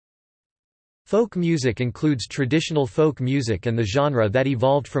Folk music includes traditional folk music and the genre that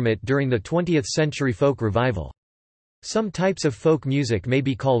evolved from it during the 20th century folk revival. Some types of folk music may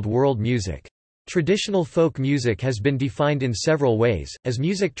be called world music. Traditional folk music has been defined in several ways, as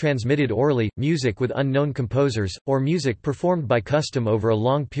music transmitted orally, music with unknown composers, or music performed by custom over a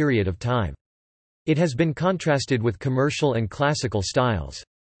long period of time. It has been contrasted with commercial and classical styles.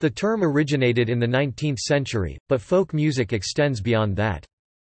 The term originated in the 19th century, but folk music extends beyond that.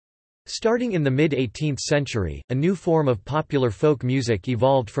 Starting in the mid-18th century, a new form of popular folk music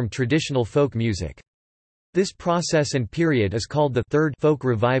evolved from traditional folk music. This process and period is called the Third Folk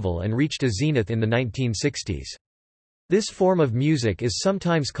Revival and reached a zenith in the 1960s. This form of music is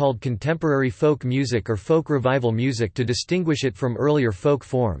sometimes called contemporary folk music or folk revival music to distinguish it from earlier folk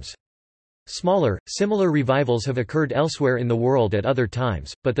forms. Smaller, similar revivals have occurred elsewhere in the world at other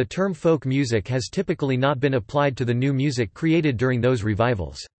times, but the term folk music has typically not been applied to the new music created during those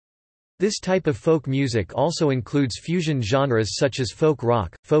revivals. This type of folk music also includes fusion genres such as folk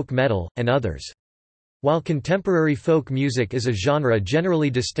rock, folk metal, and others. While contemporary folk music is a genre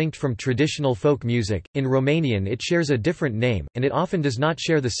generally distinct from traditional folk music, in Romanian it shares a different name, and it often does not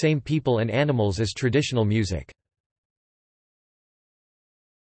share the same people and animals as traditional music.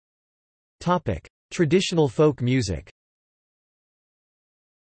 Traditional folk music.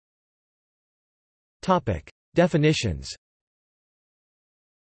 Definitions.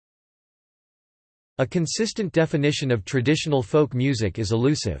 A consistent definition of traditional folk music is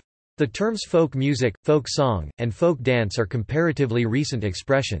elusive. The terms folk music, folk song, and folk dance are comparatively recent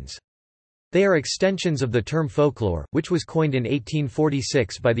expressions. They are extensions of the term folklore, which was coined in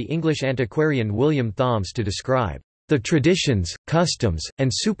 1846 by the English antiquarian William Thoms to describe the traditions, customs, and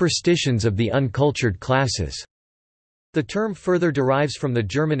superstitions of the uncultured classes. The term further derives from the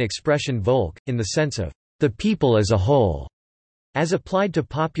German expression Volk, in the sense of the people as a whole, as applied to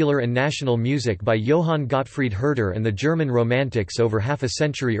popular and national music by Johann Gottfried Herder and the German Romantics over half a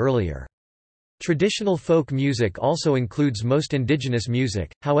century earlier. Traditional folk music also includes most indigenous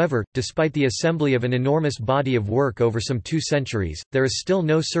music, however, despite the assembly of an enormous body of work over some 2 centuries, there is still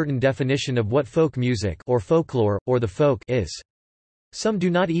no certain definition of what folk music or folklore, or the folk is. Some do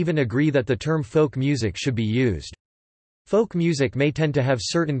not even agree that the term folk music should be used. Folk music may tend to have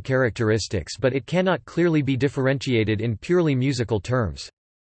certain characteristics, but it cannot clearly be differentiated in purely musical terms.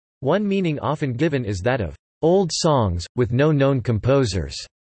 One meaning often given is that of old songs, with no known composers.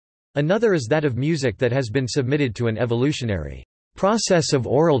 Another is that of music that has been submitted to an evolutionary process of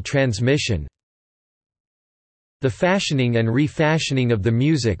oral transmission. The fashioning and refashioning of the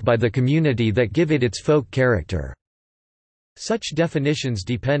music by the community that give it its folk character. Such definitions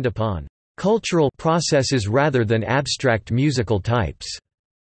depend upon cultural processes rather than abstract musical types.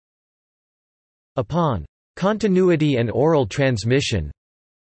 Upon continuity and oral transmission,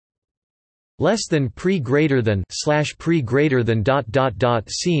 less than pre greater than / pre greater than ...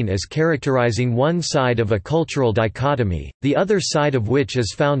 seen as characterizing one side of a cultural dichotomy, the other side of which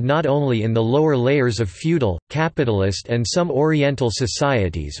is found not only in the lower layers of feudal, capitalist and some Oriental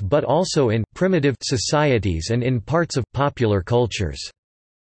societies but also in primitive societies and in parts of popular cultures.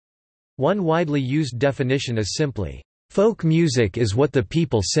 One widely used definition is simply, folk music is what the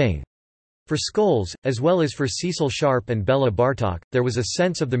people sing. For Scholes, as well as for Cecil Sharp and Bela Bartok, there was a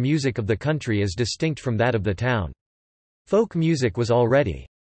sense of the music of the country as distinct from that of the town. Folk music was already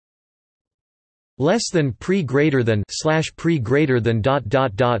less than pre greater than / pre greater than ...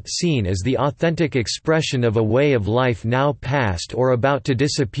 seen as the authentic expression of a way of life now past or about to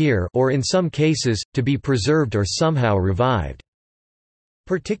disappear, or in some cases, to be preserved or somehow revived.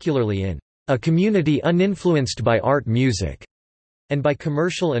 Particularly in a community uninfluenced by art music and by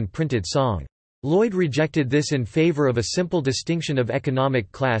commercial and printed song. Lloyd rejected this in favor of a simple distinction of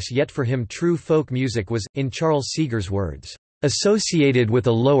economic class, yet for him true folk music was, in Charles Seeger's words, associated with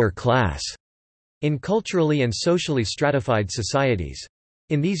a lower class in culturally and socially stratified societies.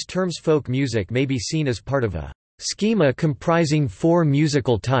 In these terms, folk music may be seen as part of a schema comprising 4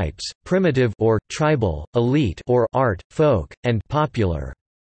 musical types: primitive or tribal, elite or art, folk, and popular.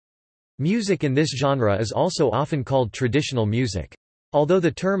 Music in this genre is also often called traditional music. Although the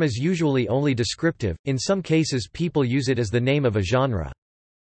term is usually only descriptive, in some cases people use it as the name of a genre.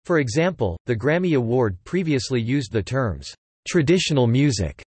 For example, the Grammy Award previously used the terms traditional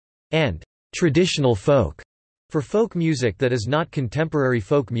music and traditional folk for folk music that is not contemporary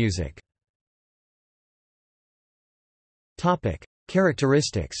folk music.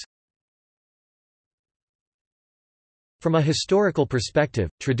 Characteristics. From a historical perspective,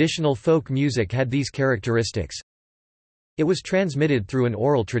 traditional folk music had these characteristics. It was transmitted through an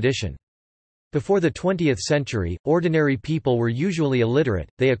oral tradition. Before the 20th century, ordinary people were usually illiterate,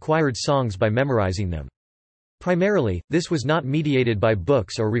 they acquired songs by memorizing them. Primarily, this was not mediated by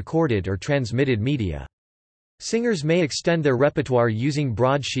books or recorded or transmitted media. Singers may extend their repertoire using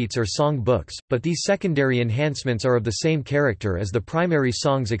broadsheets or song books, but these secondary enhancements are of the same character as the primary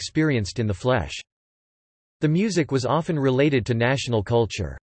songs experienced in the flesh. The music was often related to national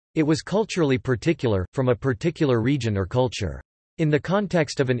culture. It was culturally particular, from a particular region or culture. In the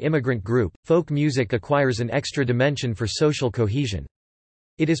context of an immigrant group, folk music acquires an extra dimension for social cohesion.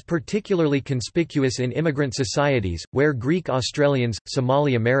 It is particularly conspicuous in immigrant societies, where Greek Australians,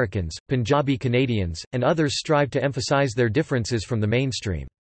 Somali Americans, Punjabi Canadians, and others strive to emphasize their differences from the mainstream.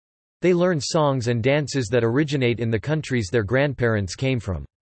 They learn songs and dances that originate in the countries their grandparents came from.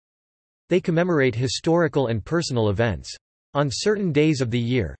 They commemorate historical and personal events. On certain days of the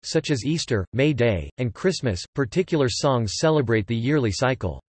year, such as Easter, May Day, and Christmas, particular songs celebrate the yearly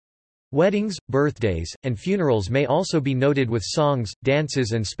cycle. Weddings, birthdays, and funerals may also be noted with songs,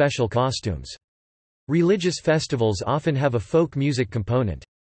 dances and special costumes. Religious festivals often have a folk music component.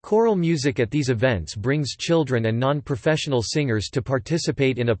 Choral music at these events brings children and non-professional singers to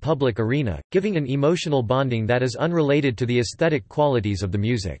participate in a public arena, giving an emotional bonding that is unrelated to the aesthetic qualities of the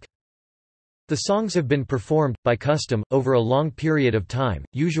music. The songs have been performed, by custom, over a long period of time,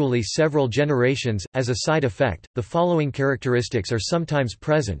 usually several generations. As a side effect, the following characteristics are sometimes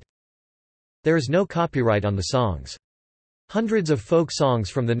present. There is no copyright on the songs. Hundreds of folk songs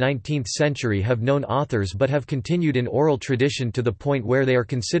from the 19th century have known authors but have continued in oral tradition to the point where they are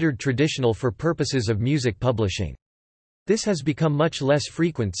considered traditional for purposes of music publishing. This has become much less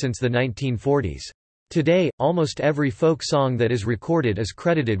frequent since the 1940s. Today, almost every folk song that is recorded is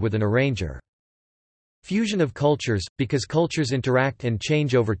credited with an arranger. Fusion of cultures. Because cultures interact and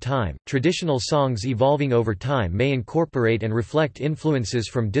change over time, traditional songs evolving over time may incorporate and reflect influences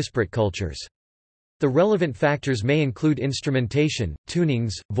from disparate cultures. The relevant factors may include instrumentation,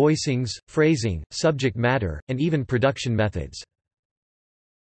 tunings, voicings, phrasing, subject matter, and even production methods.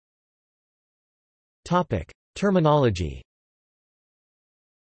 Topic: Terminology.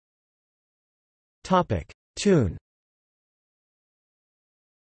 Topic: Tune.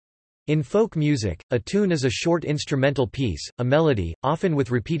 In folk music, a tune is a short instrumental piece, a melody, often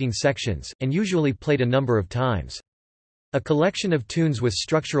with repeating sections, and usually played a number of times. A collection of tunes with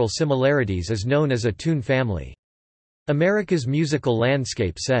structural similarities is known as a tune family. America's Musical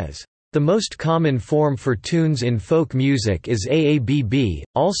Landscape says, "The most common form for tunes in folk music is AABB,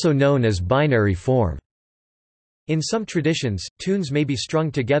 also known as binary form." In some traditions, tunes may be strung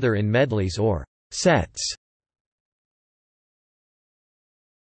together in medleys or sets.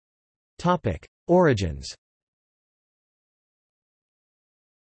 Origins.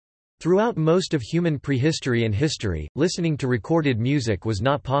 Throughout most of human prehistory and history, listening to recorded music was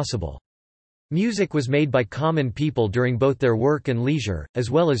not possible. Music was made by common people during both their work and leisure, as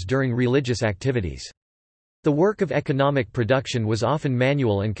well as during religious activities. The work of economic production was often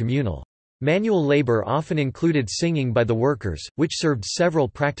manual and communal. Manual labor often included singing by the workers, which served several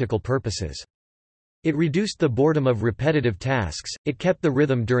practical purposes. It reduced the boredom of repetitive tasks, it kept the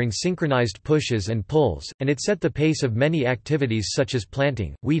rhythm during synchronized pushes and pulls, and it set the pace of many activities such as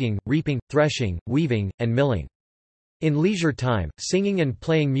planting, weeding, reaping, threshing, weaving, and milling. In leisure time, singing and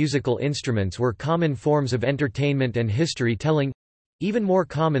playing musical instruments were common forms of entertainment and history-telling, even more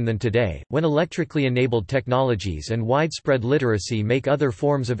common than today, when electrically enabled technologies and widespread literacy make other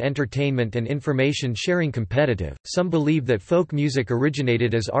forms of entertainment and information sharing competitive. Some believe that folk music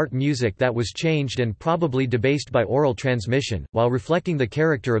originated as art music that was changed and probably debased by oral transmission, while reflecting the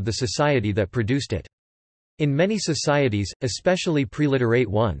character of the society that produced it. In many societies, especially preliterate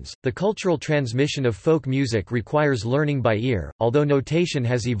ones, the cultural transmission of folk music requires learning by ear, although notation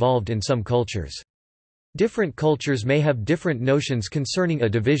has evolved in some cultures. Different cultures may have different notions concerning a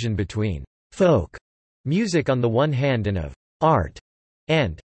division between folk music on the one hand and of art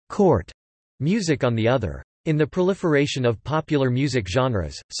and court music on the other. In the proliferation of popular music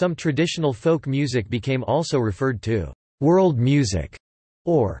genres, some traditional folk music became also referred to world music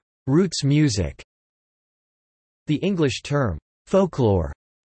or roots music. The English term folklore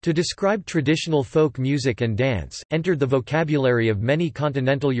to describe traditional folk music and dance, entered the vocabulary of many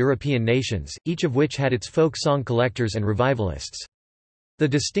continental European nations, each of which had its folk song collectors and revivalists. The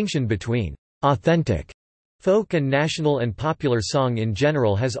distinction between authentic folk and national and popular song in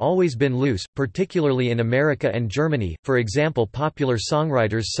general has always been loose, particularly in America and Germany. For example, popular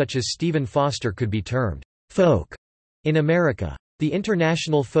songwriters such as Stephen Foster could be termed folk in America. The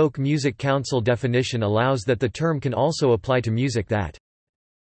International Folk Music Council definition allows that the term can also apply to music that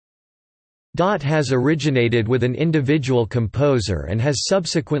has originated with an individual composer and has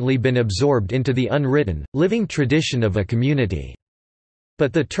subsequently been absorbed into the unwritten, living tradition of a community.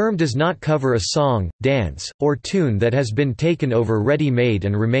 But the term does not cover a song, dance, or tune that has been taken over ready-made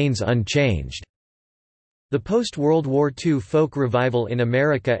and remains unchanged. The post-World War II folk revival in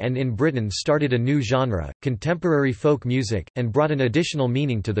America and in Britain started a new genre, contemporary folk music, and brought an additional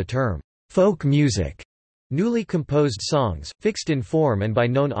meaning to the term, folk music. Newly composed songs, fixed in form and by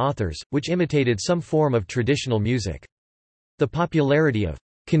known authors, which imitated some form of traditional music. The popularity of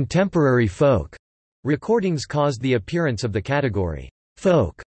contemporary folk recordings caused the appearance of the category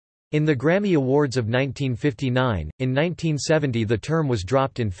folk in the Grammy Awards of 1959. In 1970 the term was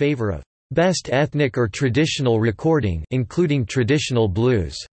dropped in favor of best ethnic or traditional recording including traditional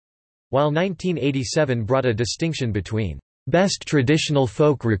blues, while 1987 brought a distinction between best traditional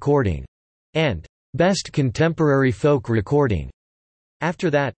folk recording and best contemporary folk recording. After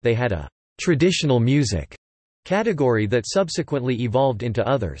that, they had a traditional music category that subsequently evolved into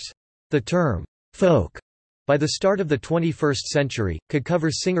others. The term folk, by the start of the 21st century, could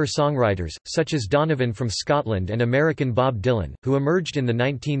cover singer-songwriters, such as Donovan from Scotland and American Bob Dylan, who emerged in the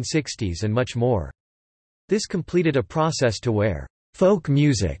 1960s, and much more. This completed a process to where folk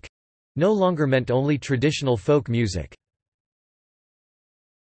music no longer meant only traditional folk music.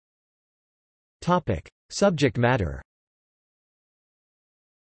 Subject matter.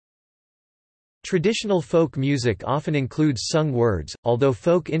 Traditional folk music often includes sung words, although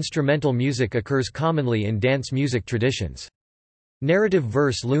folk instrumental music occurs commonly in dance music traditions. Narrative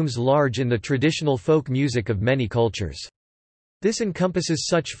verse looms large in the traditional folk music of many cultures. This encompasses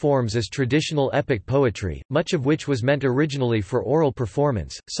such forms as traditional epic poetry, much of which was meant originally for oral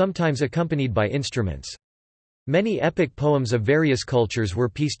performance, sometimes accompanied by instruments. Many epic poems of various cultures were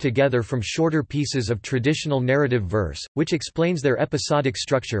pieced together from shorter pieces of traditional narrative verse, which explains their episodic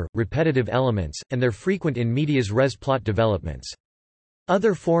structure, repetitive elements, and their frequent in medias res plot developments.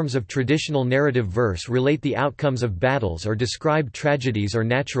 Other forms of traditional narrative verse relate the outcomes of battles or describe tragedies or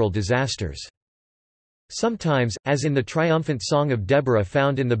natural disasters. Sometimes, as in the triumphant Song of Deborah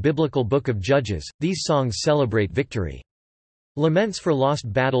found in the biblical Book of Judges, these songs celebrate victory. Laments for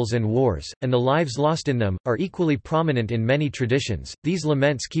lost battles and wars, and the lives lost in them, are equally prominent in many traditions. These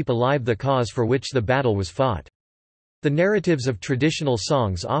laments keep alive the cause for which the battle was fought. The narratives of traditional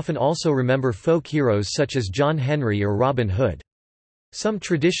songs often also remember folk heroes such as John Henry or Robin Hood. Some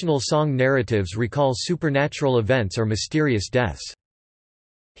traditional song narratives recall supernatural events or mysterious deaths.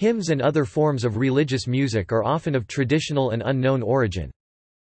 Hymns and other forms of religious music are often of traditional and unknown origin.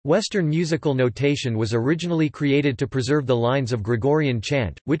 Western musical notation was originally created to preserve the lines of Gregorian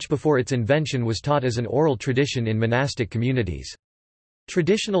chant, which before its invention was taught as an oral tradition in monastic communities.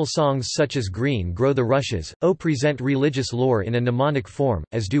 Traditional songs such as Green Grow the Rushes, O present religious lore in a mnemonic form,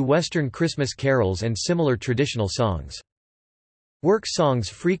 as do Western Christmas carols and similar traditional songs. Work songs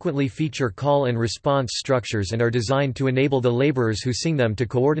frequently feature call and response structures and are designed to enable the laborers who sing them to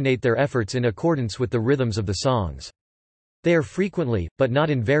coordinate their efforts in accordance with the rhythms of the songs. They are frequently, but not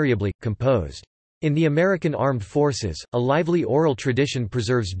invariably, composed. In the American Armed Forces, a lively oral tradition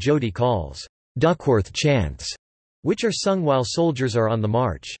preserves Jody calls, Duckworth chants, which are sung while soldiers are on the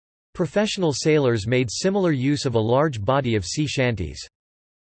march. Professional sailors made similar use of a large body of sea shanties.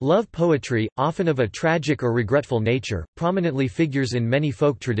 Love poetry, often of a tragic or regretful nature, prominently figures in many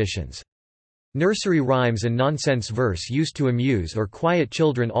folk traditions. Nursery rhymes and nonsense verse used to amuse or quiet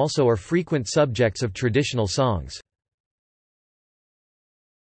children also are frequent subjects of traditional songs.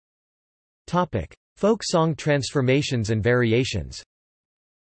 Folk song transformations and variations.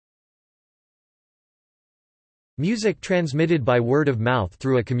 Music transmitted by word of mouth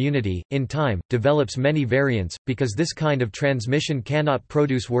through a community, in time, develops many variants, because this kind of transmission cannot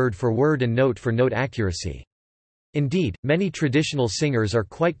produce word for word and note for note accuracy. Indeed, many traditional singers are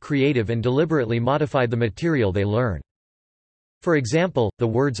quite creative and deliberately modify the material they learn. For example, the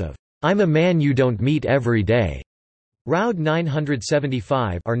words of, "I'm a man you don't meet every day," Roud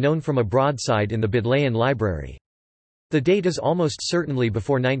 975, are known from a broadside in the Bodleian Library. The date is almost certainly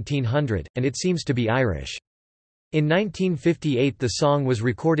before 1900, and it seems to be Irish. In 1958 the song was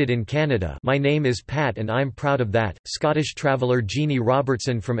recorded in Canada. My name is Pat and I'm proud of that. Scottish traveller Jeannie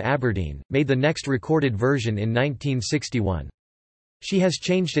Robertson from Aberdeen made the next recorded version in 1961. She has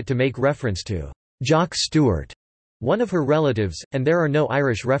changed it to make reference to Jock Stewart, one of her relatives, and there are no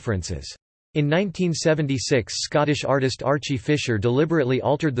Irish references. In 1976 Scottish artist Archie Fisher deliberately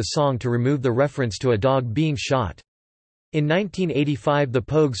altered the song to remove the reference to a dog being shot. In 1985 the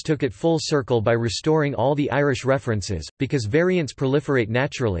Pogues took it full circle by restoring all the Irish references. Because variants proliferate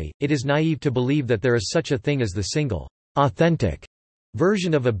naturally, it is naive to believe that there is such a thing as the single, authentic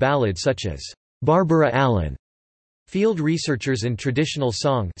version of a ballad such as Barbara Allen. Field researchers in traditional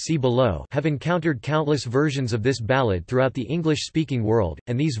song, see below, have encountered countless versions of this ballad throughout the English-speaking world,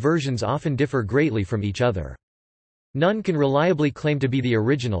 and these versions often differ greatly from each other. None can reliably claim to be the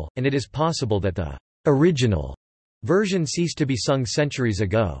original, and it is possible that the original version ceased to be sung centuries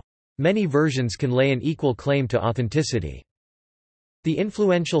ago. Many versions can lay an equal claim to authenticity. The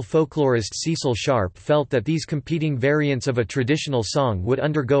influential folklorist Cecil Sharp felt that these competing variants of a traditional song would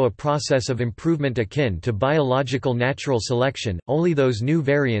undergo a process of improvement akin to biological natural selection. Only those new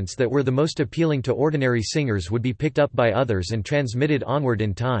variants that were the most appealing to ordinary singers would be picked up by others and transmitted onward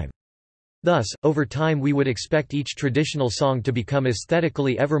in time. Thus, over time we would expect each traditional song to become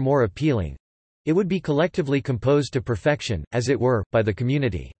aesthetically ever more appealing. It would be collectively composed to perfection, as it were, by the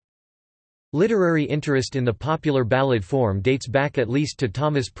community. Literary interest in the popular ballad form dates back at least to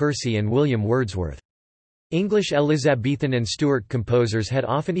Thomas Percy and William Wordsworth. English Elizabethan and Stuart composers had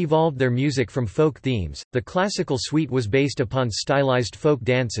often evolved their music from folk themes. The classical suite was based upon stylized folk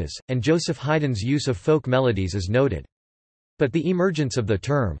dances, and Joseph Haydn's use of folk melodies is noted. But the emergence of the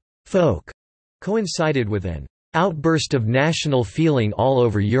term folk coincided with an outburst of national feeling all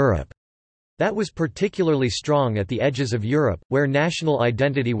over Europe that was particularly strong at the edges of Europe, where national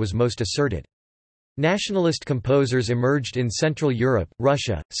identity was most asserted. Nationalist composers emerged in Central Europe,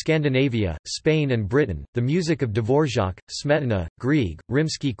 Russia, Scandinavia, Spain and Britain. The music of Dvorak, Smetana, Grieg,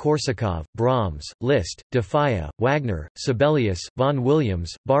 Rimsky-Korsakov, Brahms, Liszt, Defaya, Wagner, Sibelius, Vaughan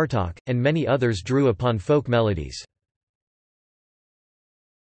Williams, Bartók, and many others drew upon folk melodies.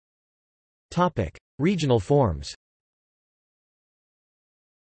 Topic: Regional forms.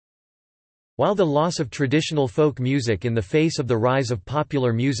 While the loss of traditional folk music in the face of the rise of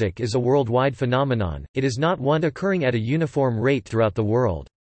popular music is a worldwide phenomenon, it is not one occurring at a uniform rate throughout the world.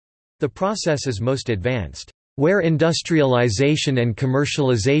 The process is most advanced, where industrialization and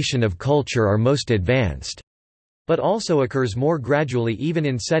commercialization of culture are most advanced, but also occurs more gradually even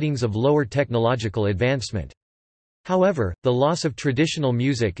in settings of lower technological advancement. However, the loss of traditional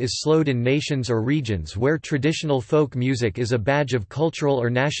music is slowed in nations or regions where traditional folk music is a badge of cultural or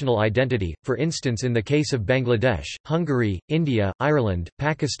national identity, for instance in the case of Bangladesh, Hungary, India, Ireland,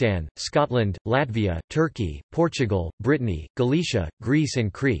 Pakistan, Scotland, Latvia, Turkey, Portugal, Brittany, Galicia, Greece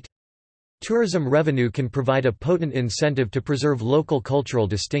and Crete. Tourism revenue can provide a potent incentive to preserve local cultural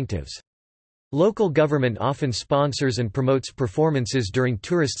distinctives. Local government often sponsors and promotes performances during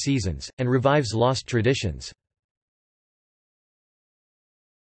tourist seasons, and revives lost traditions.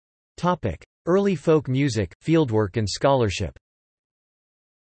 Early folk music, fieldwork and scholarship.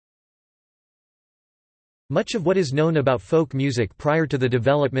 Much of what is known about folk music prior to the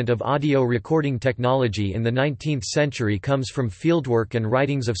development of audio recording technology in the 19th century comes from fieldwork and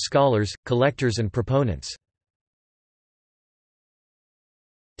writings of scholars, collectors and proponents.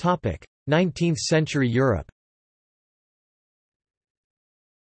 19th century Europe.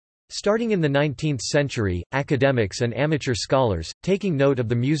 Starting in the 19th century, academics and amateur scholars, taking note of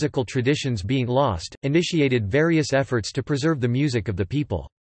the musical traditions being lost, initiated various efforts to preserve the music of the people.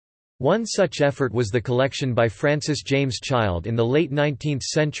 One such effort was the collection by Francis James Child in the late 19th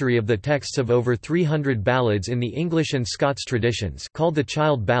century of the texts of over 300 ballads in the English and Scots traditions called the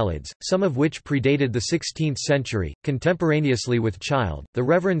Child Ballads, some of which predated the 16th century. Contemporaneously with Child, the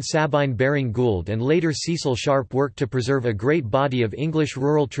Reverend Sabine Baring-Gould and later Cecil Sharp worked to preserve a great body of English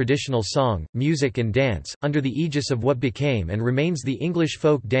rural traditional song, music and dance, under the aegis of what became and remains the English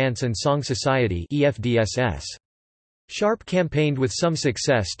Folk Dance and Song Society (EFDSS). Sharp campaigned with some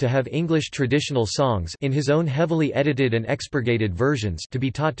success to have English traditional songs in his own heavily edited and expurgated versions to be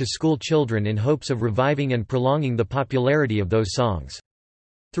taught to school children in hopes of reviving and prolonging the popularity of those songs.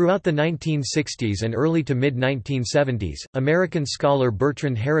 Throughout the 1960s and early to mid-1970s, American scholar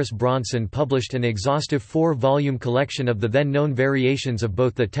Bertrand Harris Bronson published an exhaustive 4-volume collection of the then-known variations of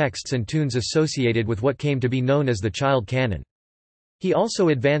both the texts and tunes associated with what came to be known as the Child Canon. He also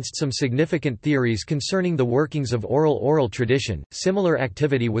advanced some significant theories concerning the workings of oral tradition. Similar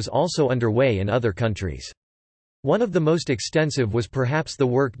activity was also underway in other countries. One of the most extensive was perhaps the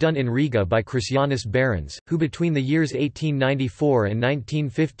work done in Riga by Christianus Behrens, who between the years 1894 and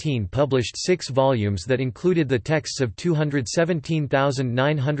 1915 published 6 volumes that included the texts of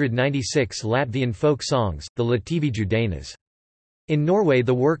 217,996 Latvian folk songs, the Latviju dainas. In Norway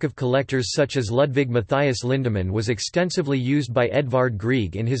the work of collectors such as Ludvig Matthias Lindemann was extensively used by Edvard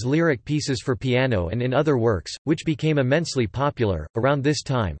Grieg in his lyric pieces for piano and in other works, which became immensely popular. Around this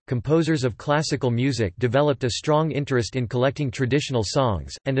time, composers of classical music developed a strong interest in collecting traditional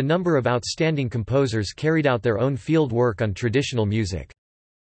songs, and a number of outstanding composers carried out their own field work on traditional music.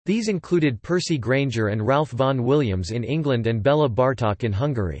 These included Percy Grainger and Ralph Vaughan Williams in England and Bela Bartok in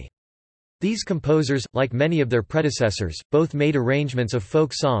Hungary. These composers, like many of their predecessors, both made arrangements of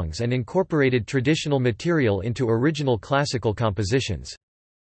folk songs and incorporated traditional material into original classical compositions.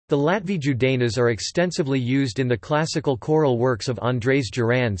 The Latvijas are extensively used in the classical choral works of Andrejs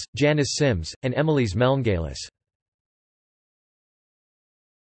Jurans, Janis Sims, and Emilis Melngailis.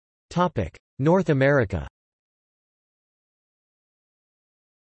 North America.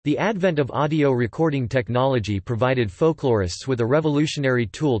 The advent of audio recording technology provided folklorists with a revolutionary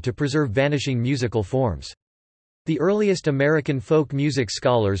tool to preserve vanishing musical forms. The earliest American folk music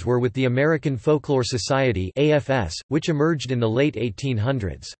scholars were with the American Folklore Society (AFS), which emerged in the late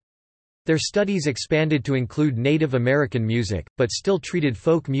 1800s. Their studies expanded to include Native American music, but still treated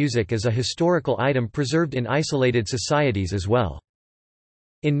folk music as a historical item preserved in isolated societies as well.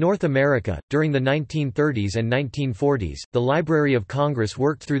 In North America, during the 1930s and 1940s, the Library of Congress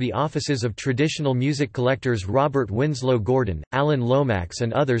worked through the offices of traditional music collectors Robert Winslow Gordon, Alan Lomax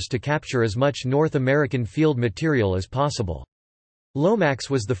and others to capture as much North American field material as possible. Lomax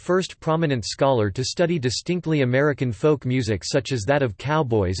was the first prominent scholar to study distinctly American folk music such as that of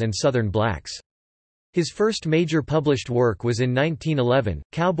cowboys and Southern blacks. His first major published work was in 1911,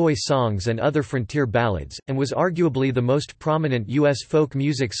 Cowboy Songs and Other Frontier Ballads, and was arguably the most prominent U.S. folk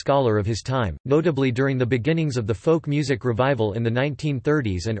music scholar of his time, notably during the beginnings of the folk music revival in the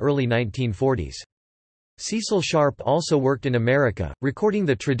 1930s and early 1940s. Cecil Sharp also worked in America, recording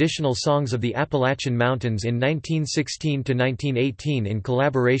the traditional songs of the Appalachian Mountains in 1916–1918 in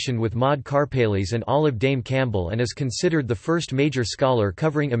collaboration with Maud Karpeles and Olive Dame Campbell, and is considered the first major scholar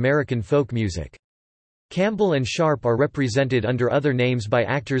covering American folk music. Campbell and Sharp are represented under other names by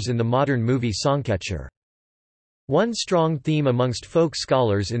actors in the modern movie Songcatcher. One strong theme amongst folk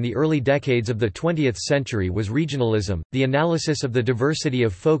scholars in the early decades of the 20th century was regionalism, the analysis of the diversity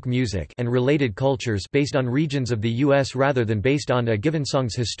of folk music and related cultures based on regions of the U.S. rather than based on a given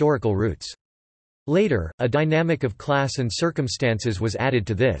song's historical roots. Later, a dynamic of class and circumstances was added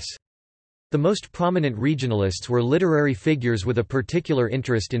to this. The most prominent regionalists were literary figures with a particular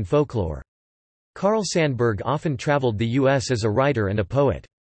interest in folklore. Carl Sandburg often traveled the U.S. as a writer and a poet.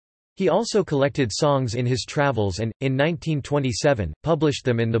 He also collected songs in his travels and, in 1927, published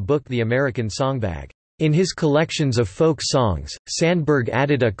them in the book The American Songbag. In his collections of folk songs, Sandburg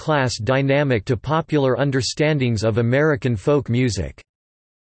added a class dynamic to popular understandings of American folk music.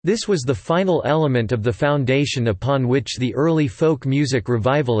 This was the final element of the foundation upon which the early folk music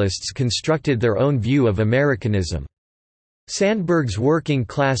revivalists constructed their own view of Americanism. Sandburg's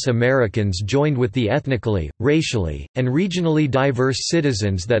working-class Americans joined with the ethnically, racially, and regionally diverse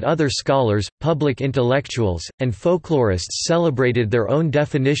citizens that other scholars, public intellectuals, and folklorists celebrated their own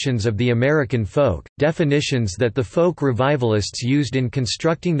definitions of the American folk, definitions that the folk revivalists used in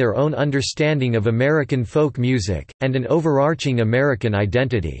constructing their own understanding of American folk music, and an overarching American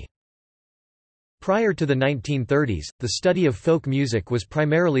identity. Prior to the 1930s, the study of folk music was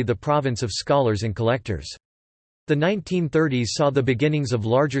primarily the province of scholars and collectors. The 1930s saw the beginnings of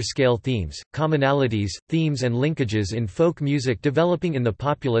larger-scale themes, commonalities, themes and linkages in folk music developing in the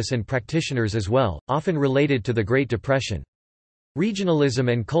populace and practitioners as well, often related to the Great Depression.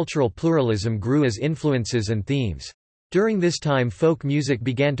 Regionalism and cultural pluralism grew as influences and themes. During this time folk music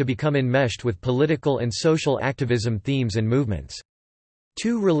began to become enmeshed with political and social activism themes and movements.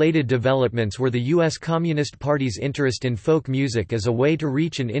 Two related developments were the U.S. Communist Party's interest in folk music as a way to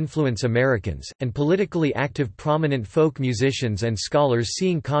reach and influence Americans, and politically active prominent folk musicians and scholars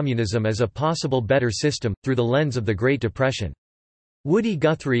seeing communism as a possible better system, through the lens of the Great Depression. Woody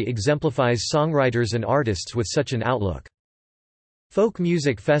Guthrie exemplifies songwriters and artists with such an outlook. Folk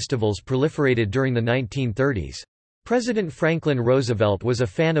music festivals proliferated during the 1930s. President Franklin Roosevelt was a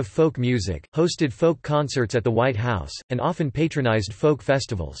fan of folk music, hosted folk concerts at the White House, and often patronized folk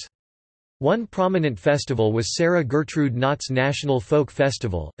festivals. One prominent festival was Sarah Gertrude Knott's National Folk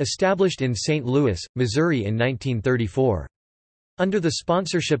Festival, established in St. Louis, Missouri in 1934. Under the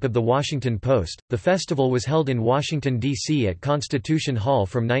sponsorship of The Washington Post, the festival was held in Washington, D.C. at Constitution Hall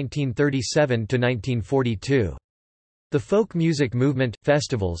from 1937 to 1942. The folk music movement,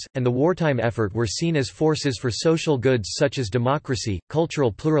 festivals, and the wartime effort were seen as forces for social goods such as democracy, cultural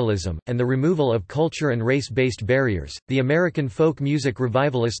pluralism, and the removal of culture and race-based barriers. The American folk music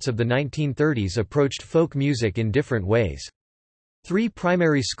revivalists of the 1930s approached folk music in different ways. Three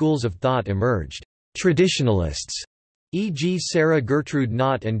primary schools of thought emerged. Traditionalists, e.g. Sarah Gertrude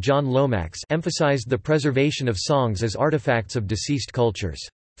Knott and John Lomax, emphasized the preservation of songs as artifacts of deceased cultures.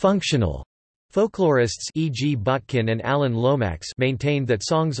 Functional Folklorists e.g. Botkin and Alan Lomax maintained that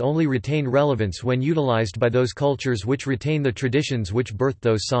songs only retain relevance when utilized by those cultures which retain the traditions which birthed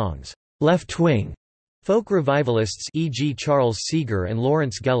those songs. Left-wing folk revivalists e.g. Charles Seeger and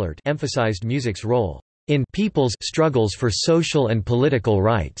Lawrence Gellert emphasized music's role in people's struggles for social and political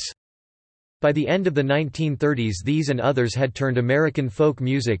rights. By the end of the 1930s, these and others had turned American folk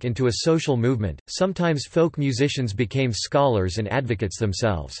music into a social movement. Sometimes folk musicians became scholars and advocates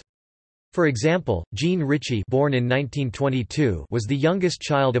themselves. For example, Gene Ritchie, born in 1922, was the youngest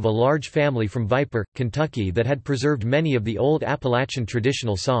child of a large family from Viper, Kentucky that had preserved many of the old Appalachian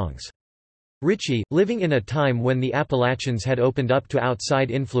traditional songs. Ritchie, living in a time when the Appalachians had opened up to outside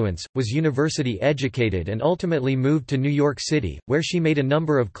influence, was university educated and ultimately moved to New York City, where she made a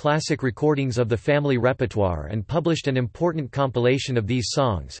number of classic recordings of the family repertoire and published an important compilation of these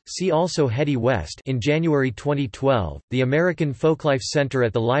songs. See also Hetty West. In January 2012, the American Folklife Center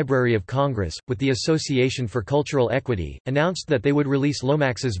at the Library of Congress, with the Association for Cultural Equity, announced that they would release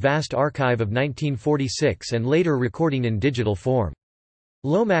Lomax's vast archive of 1946 and later recording in digital form.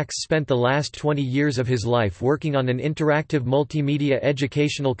 Lomax spent the last 20 years of his life working on an interactive multimedia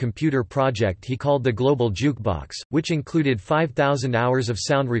educational computer project he called the Global Jukebox, which included 5,000 hours of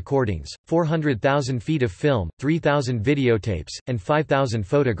sound recordings, 400,000 feet of film, 3,000 videotapes, and 5,000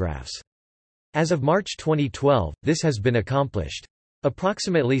 photographs. As of March 2012, this has been accomplished.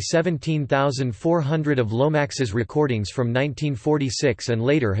 Approximately 17,400 of Lomax's recordings from 1946 and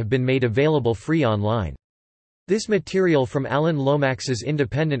later have been made available free online. This material from Alan Lomax's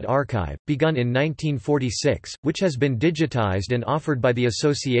independent archive, begun in 1946, which has been digitized and offered by the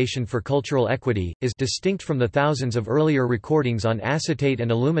Association for Cultural Equity, is distinct from the thousands of earlier recordings on acetate and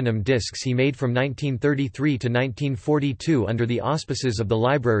aluminum discs he made from 1933 to 1942 under the auspices of the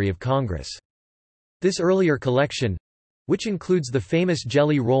Library of Congress. This earlier collection, which includes the famous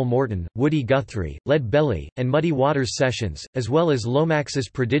Jelly Roll Morton, Woody Guthrie, Lead Belly, and Muddy Waters sessions, as well as Lomax's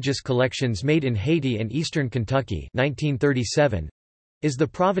prodigious collections made in Haiti and eastern Kentucky 1937, is the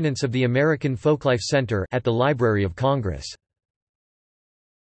provenance of the American Folklife Center at the Library of Congress.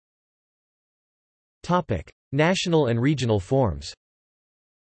 National and regional forms.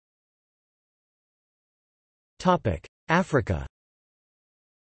 Africa.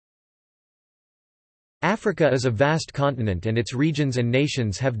 Africa is a vast continent and its regions and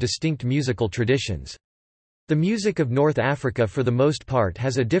nations have distinct musical traditions. The music of North Africa for the most part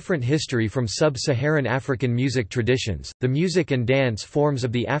has a different history from sub-Saharan African music traditions. The music and dance forms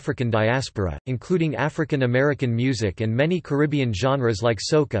of the African diaspora, including African American music and many Caribbean genres like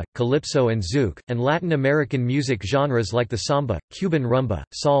soca, calypso and zouk, and Latin American music genres like the samba, Cuban rumba,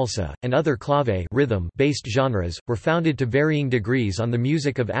 salsa, and other clave rhythm-based genres, were founded to varying degrees on the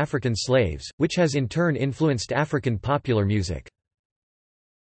music of African slaves, which has in turn influenced African popular music.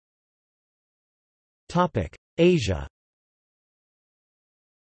 Asia.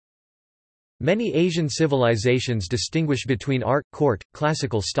 Many Asian civilizations distinguish between art, court,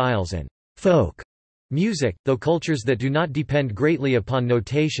 classical styles and folk music, though cultures that do not depend greatly upon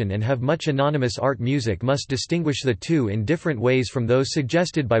notation and have much anonymous art music must distinguish the two in different ways from those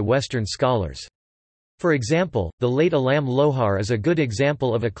suggested by Western scholars. For example, the late Alam Lohar is a good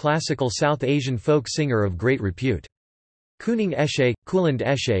example of a classical South Asian folk singer of great repute. Kuning Eshe, Kuland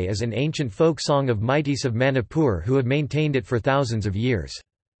Eshe is an ancient folk song of Meiteis of Manipur who have maintained it for thousands of years.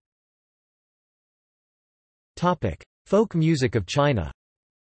 Folk music of China.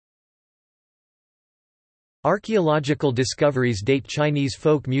 Archaeological discoveries date Chinese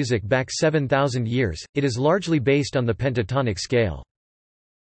folk music back 7,000 years. It is largely based on the pentatonic scale.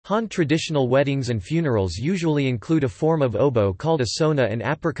 Han traditional weddings and funerals usually include a form of oboe called a sona and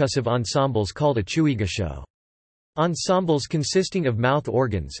apercussive ensembles called a chuigasho. Ensembles consisting of mouth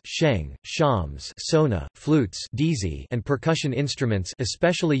organs sheng, shams, sona, flutes dizi, and percussion instruments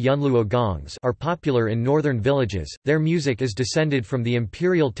especially yunluo gongs are popular in northern villages. Their music is descended from the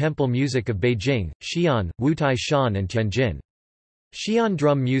imperial temple music of Beijing, Xi'an, Wutai Shan and Tianjin. Xi'an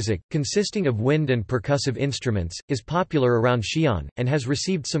drum music, consisting of wind and percussive instruments, is popular around Xi'an, and has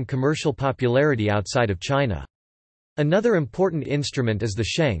received some commercial popularity outside of China. Another important instrument is the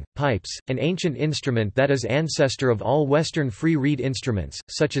sheng, pipes, an ancient instrument that is ancestor of all Western free reed instruments,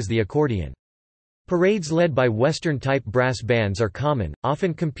 such as the accordion. Parades led by Western-type brass bands are common,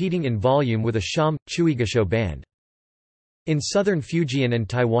 often competing in volume with a sham, chuigasho band. In southern Fujian and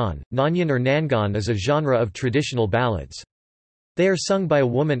Taiwan, nanyan or nangan is a genre of traditional ballads. They are sung by a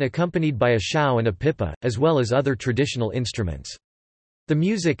woman accompanied by a shao and a pipa, as well as other traditional instruments. The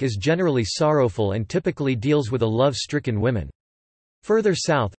music is generally sorrowful and typically deals with a love-stricken women. Further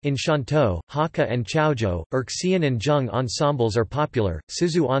south, in Shantou, Hakka and Chaozhou, Urxian and Zheng ensembles are popular.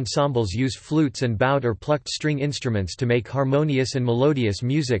 Sizu ensembles use flutes and bowed or plucked string instruments to make harmonious and melodious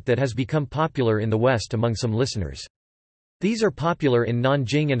music that has become popular in the West among some listeners. These are popular in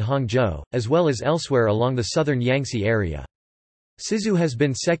Nanjing and Hangzhou, as well as elsewhere along the southern Yangtze area. Sizu has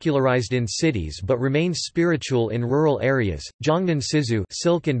been secularized in cities but remains spiritual in rural areas. Zhongnan Sizu,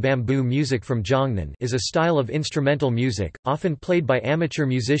 silk and bamboo music from Zhongnan, is a style of instrumental music, often played by amateur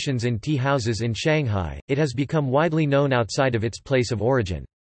musicians in tea houses in Shanghai. It has become widely known outside of its place of origin.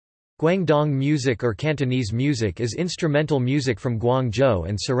 Guangdong music or Cantonese music is instrumental music from Guangzhou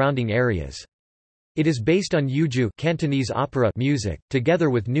and surrounding areas. It is based on Yuju, Cantonese opera music, together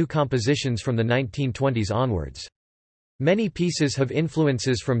with new compositions from the 1920s onwards. Many pieces have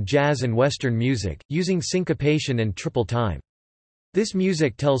influences from jazz and Western music, using syncopation and triple time. This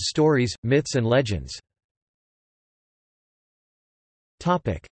music tells stories, myths and legends.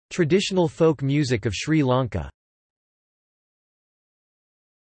 Traditional folk music of Sri Lanka.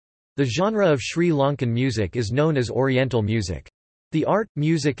 The genre of Sri Lankan music is known as Oriental music. The art,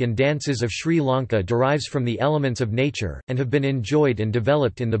 music and dances of Sri Lanka derives from the elements of nature, and have been enjoyed and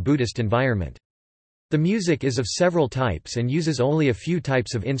developed in the Buddhist environment. The music is of several types and uses only a few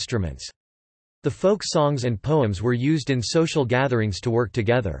types of instruments. The folk songs and poems were used in social gatherings to work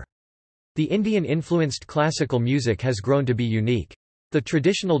together. The Indian-influenced classical music has grown to be unique. The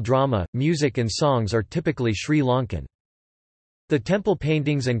traditional drama, music and songs are typically Sri Lankan. The temple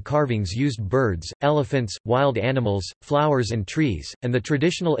paintings and carvings used birds, elephants, wild animals, flowers and trees, and the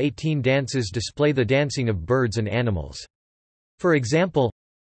traditional 18 dances display the dancing of birds and animals. For example,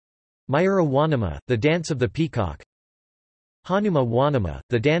 Mayura Wanama, the dance of the peacock. Hanuma Wanama,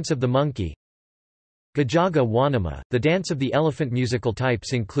 the dance of the monkey. Gajaga Wanama, the dance of the elephant. Musical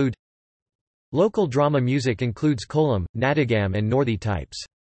types include local drama music includes kolam, nadagam and northi types.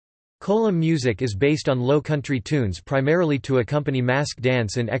 Kolam music is based on low country tunes primarily to accompany mask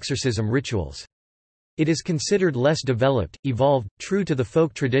dance and exorcism rituals. It is considered less developed, evolved, true to the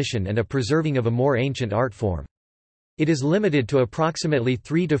folk tradition and a preserving of a more ancient art form. It is limited to approximately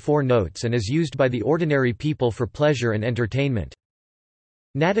 3 to 4 notes and is used by the ordinary people for pleasure and entertainment.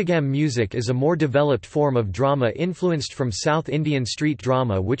 Nadagam music is a more developed form of drama influenced from South Indian street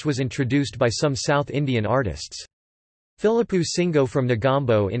drama which was introduced by some South Indian artists. Philippu Singo from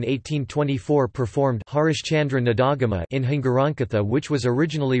Negombo in 1824 performed Harishchandra Nadagama in Hingarankatha, which was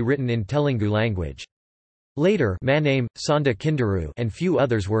originally written in Telugu language. Later Maname, Sonda Kindaru and few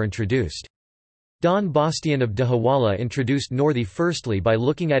others were introduced. Don Bastian of Dahawala introduced Northi firstly by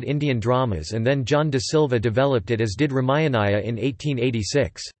looking at Indian dramas and then John de Silva developed it as did Ramayanaya in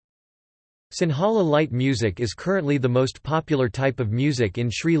 1886. Sinhala light music is currently the most popular type of music in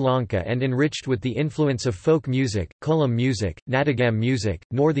Sri Lanka and enriched with the influence of folk music, kolam music, nadagam music,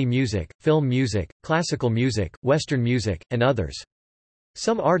 Northi music, film music, classical music, Western music, and others.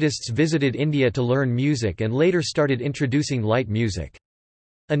 Some artists visited India to learn music and later started introducing light music.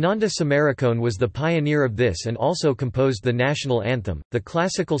 Ananda Samarakone was the pioneer of this and also composed the national anthem. The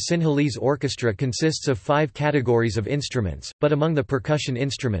classical Sinhalese orchestra consists of 5 categories of instruments, but among the percussion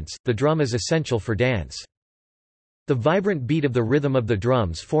instruments, the drum is essential for dance. The vibrant beat of the rhythm of the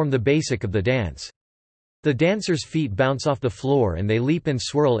drums form the basic of the dance. The dancers' feet bounce off the floor and they leap and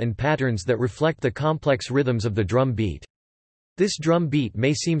swirl in patterns that reflect the complex rhythms of the drum beat. This drum beat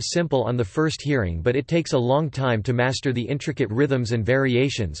may seem simple on the first hearing, but it takes a long time to master the intricate rhythms and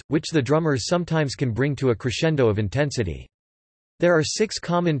variations, which the drummers sometimes can bring to a crescendo of intensity. There are 6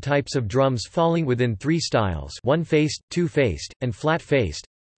 common types of drums falling within 3 styles: one-faced, two-faced, and flat-faced.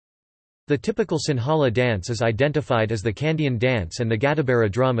 The typical Sinhala dance is identified as the Kandyan dance and the Gadabara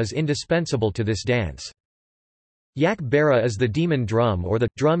drum is indispensable to this dance. Yak Bara is the demon drum or the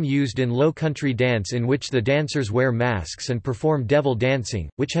drum used in low country dance in which the dancers wear masks and perform devil dancing,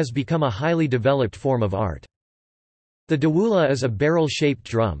 which has become a highly developed form of art. The Dawula is a barrel-shaped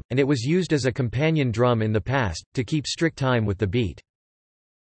drum, and it was used as a companion drum in the past, to keep strict time with the beat.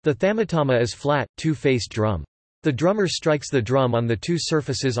 The Thamatama is flat, two-faced drum. The drummer strikes the drum on the 2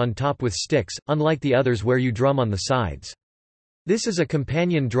 surfaces on top with sticks, unlike the others where you drum on the sides. This is a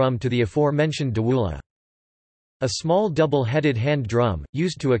companion drum to the aforementioned Dawula. A small double-headed hand drum,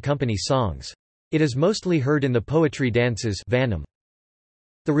 used to accompany songs. It is mostly heard in the poetry dances Vanam.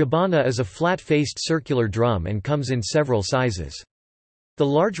 The Rabana is a flat-faced circular drum and comes in several sizes. The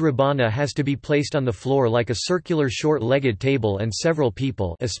large Rabana has to be placed on the floor like a circular short-legged table and several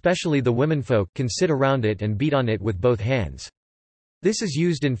people, especially the womenfolk, can sit around it and beat on it with both hands. This is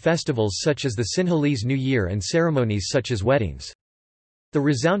used in festivals such as the Sinhalese New Year and ceremonies such as weddings. The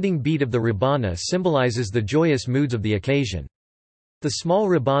resounding beat of the Rabana symbolizes the joyous moods of the occasion. The small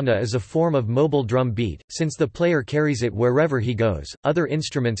rabana is a form of mobile drum beat, since the player carries it wherever he goes. Other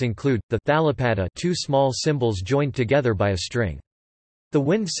instruments include the thalapada, two small cymbals joined together by a string. The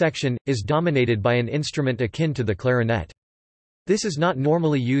wind section is dominated by an instrument akin to the clarinet. This is not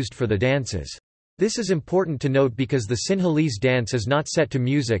normally used for the dances. This is important to note because the Sinhalese dance is not set to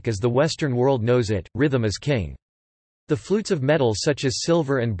music as the Western world knows it, rhythm is king. The flutes of metal such as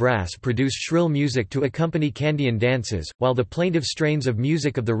silver and brass produce shrill music to accompany Kandyan dances, while the plaintive strains of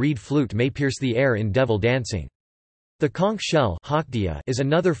music of the reed flute may pierce the air in devil dancing. The conch shell is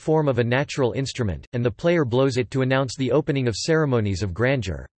another form of a natural instrument, and the player blows it to announce the opening of ceremonies of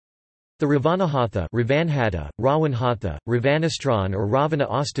grandeur. The Ravanahatha, Ravanhatha, Rawanhatha, Ravanastran or Ravana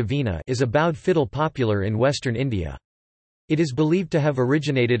Astavina is a bowed fiddle popular in western India. It is believed to have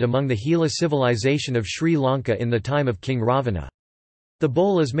originated among the Hela civilization of Sri Lanka in the time of King Ravana. The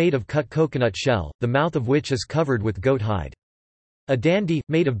bowl is made of cut coconut shell, the mouth of which is covered with goat hide. A dandi,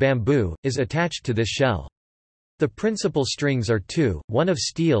 made of bamboo, is attached to this shell. The principal strings are two, one of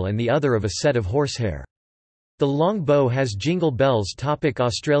steel and the other of a set of horsehair. The long bow has jingle bells.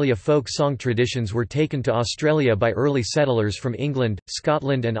 Australia folk song traditions were taken to Australia by early settlers from England,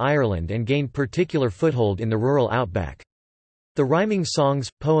 Scotland and Ireland and gained particular foothold in the rural outback. The rhyming songs,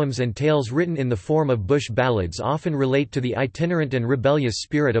 poems and tales written in the form of bush ballads often relate to the itinerant and rebellious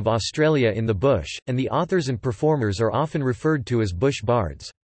spirit of Australia in the bush, and the authors and performers are often referred to as bush bards.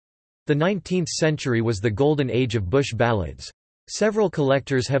 The 19th century was the golden age of bush ballads. Several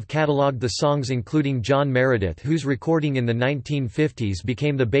collectors have catalogued the songs including John Meredith whose recording in the 1950s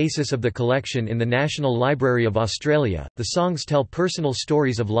became the basis of the collection in the National Library of Australia. The songs tell personal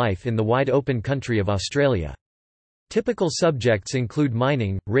stories of life in the wide open country of Australia. Typical subjects include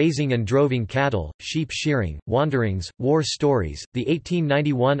mining, raising and droving cattle, sheep shearing, wanderings, war stories, the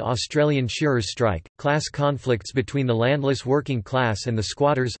 1891 Australian shearers' strike, class conflicts between the landless working class and the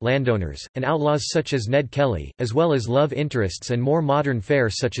squatters landowners, and outlaws such as Ned Kelly, as well as love interests and more modern fare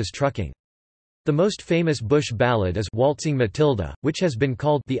such as trucking. The most famous bush ballad is Waltzing Matilda, which has been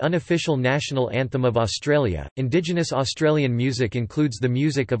called the unofficial national anthem of Australia. Indigenous Australian music includes the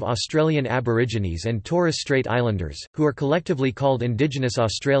music of Australian Aborigines and Torres Strait Islanders, who are collectively called Indigenous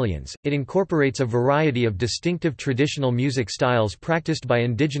Australians. It incorporates a variety of distinctive traditional music styles practiced by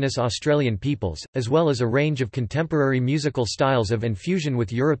Indigenous Australian peoples, as well as a range of contemporary musical styles of infusion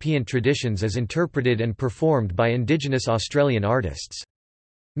with European traditions as interpreted and performed by Indigenous Australian artists.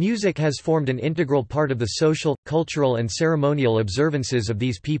 Music has formed an integral part of the social, cultural and ceremonial observances of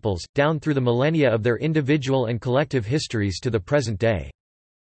these peoples, down through the millennia of their individual and collective histories to the present day.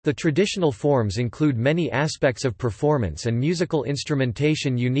 The traditional forms include many aspects of performance and musical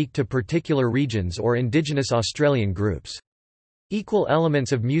instrumentation unique to particular regions or Indigenous Australian groups. Equal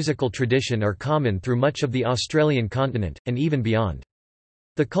elements of musical tradition are common through much of the Australian continent, and even beyond.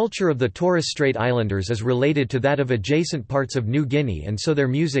 The culture of the Torres Strait Islanders is related to that of adjacent parts of New Guinea and so their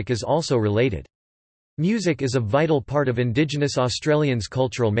music is also related. Music is a vital part of Indigenous Australians'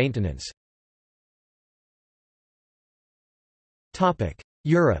 cultural maintenance.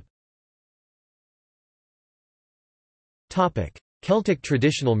 Europe. Celtic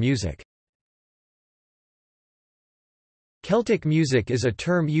traditional music. Celtic music is a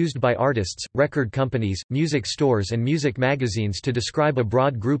term used by artists, record companies, music stores and music magazines to describe a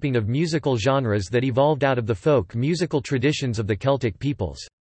broad grouping of musical genres that evolved out of the folk musical traditions of the Celtic peoples.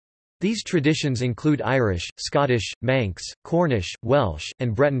 These traditions include Irish, Scottish, Manx, Cornish, Welsh,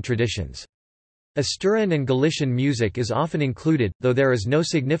 and Breton traditions. Asturian and Galician music is often included, though there is no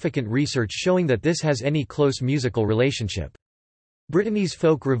significant research showing that this has any close musical relationship. Brittany's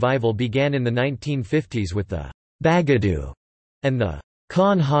folk revival began in the 1950s with the Bagadoo and the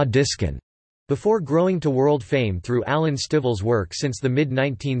Con Ha Discan, before growing to world fame through Alan Stivell's work since the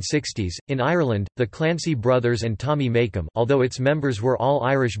mid-1960s. In Ireland, the Clancy Brothers and Tommy Makem, although its members were all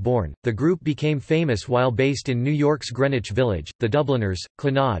Irish-born, the group became famous while based in New York's Greenwich Village. The Dubliners,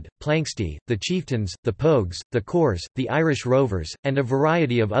 Clannad, Planxty, the Chieftains, the Pogues, the Corrs, the Irish Rovers, and a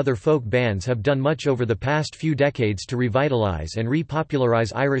variety of other folk bands have done much over the past few decades to revitalise and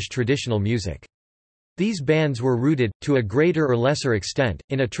repopularise Irish traditional music. These bands were rooted, to a greater or lesser extent,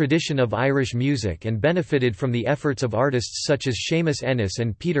 in a tradition of Irish music and benefited from the efforts of artists such as Seamus Ennis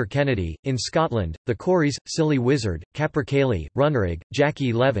and Peter Kennedy. In Scotland, the Corries, Silly Wizard, Capercaillie, Runrig,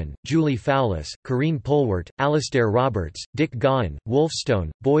 Jackie Levin, Julie Fowlis, Corrine Polwart, Alistair Roberts, Dick Gaughan,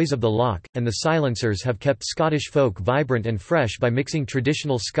 Wolfstone, Boys of the Loch, and the Silencers have kept Scottish folk vibrant and fresh by mixing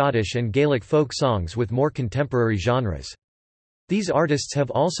traditional Scottish and Gaelic folk songs with more contemporary genres. These artists have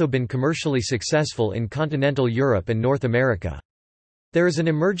also been commercially successful in continental Europe and North America. There is an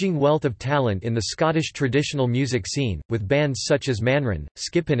emerging wealth of talent in the Scottish traditional music scene, with bands such as Manran,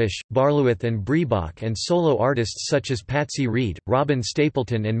 Skippinish, Barlowith and Breebach and solo artists such as Patsy Reed, Robin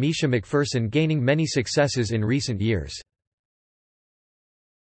Stapleton and Misha McPherson gaining many successes in recent years.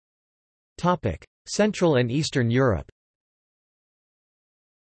 Central and Eastern Europe.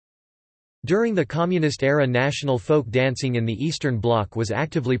 During the Communist era, national folk dancing in the Eastern Bloc was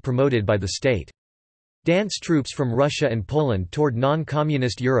actively promoted by the state. Dance troupes from Russia and Poland toured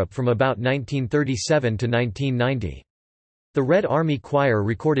non-communist Europe from about 1937 to 1990. The Red Army Choir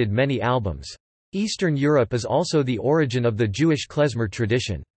recorded many albums. Eastern Europe is also the origin of the Jewish klezmer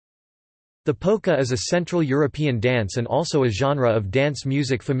tradition. The polka is a Central European dance and also a genre of dance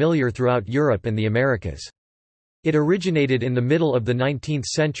music familiar throughout Europe and the Americas. It originated in the middle of the 19th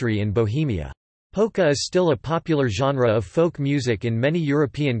century in Bohemia. Polka is still a popular genre of folk music in many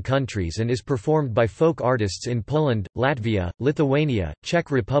European countries and is performed by folk artists in Poland, Latvia, Lithuania,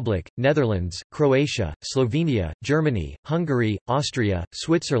 Czech Republic, Netherlands, Croatia, Slovenia, Germany, Hungary, Austria,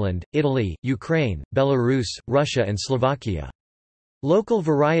 Switzerland, Italy, Ukraine, Belarus, Russia and Slovakia. Local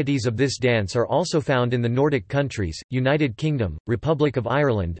varieties of this dance are also found in the Nordic countries, United Kingdom, Republic of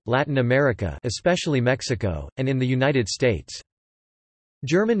Ireland, Latin America, especially Mexico, and in the United States.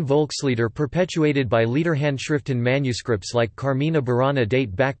 German Volkslieder perpetuated by Liederhandschriften manuscripts like Carmina Burana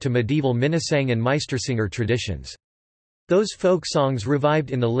date back to medieval Minnesang and Meistersinger traditions. Those folk songs revived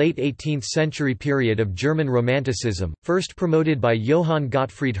in the late 18th century period of German Romanticism, first promoted by Johann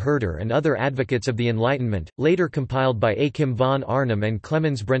Gottfried Herder and other advocates of the Enlightenment, later compiled by Achim von Arnim and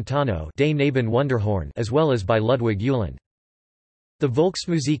Clemens Brentano De Neben Wunderhorn, as well as by Ludwig Uhland. The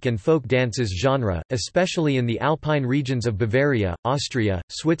Volksmusik and folk dances genre, especially in the Alpine regions of Bavaria, Austria,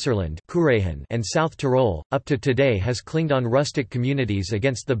 Switzerland and South Tyrol, up to today has clinged on rustic communities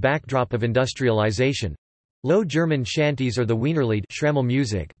against the backdrop of industrialization. Low German shanties or the Wienerlied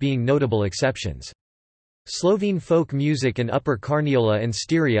music being notable exceptions. Slovene folk music and Upper Carniola and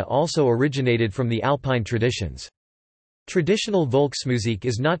Styria also originated from the Alpine traditions. Traditional Volksmusik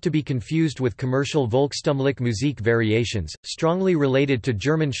is not to be confused with commercial Volkstümliche Musik variations, strongly related to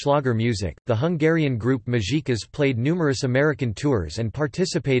German Schlager music. The Hungarian group Mazsikas played numerous American tours and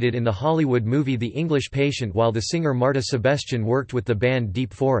participated in the Hollywood movie The English Patient, while the singer Marta Sebestyén worked with the band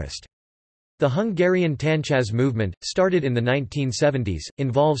Deep Forest. The Hungarian Táncház movement, started in the 1970s,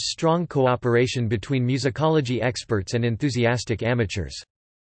 involves strong cooperation between musicology experts and enthusiastic amateurs.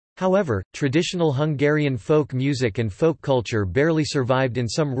 However, traditional Hungarian folk music and folk culture barely survived in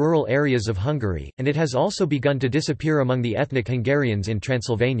some rural areas of Hungary, and it has also begun to disappear among the ethnic Hungarians in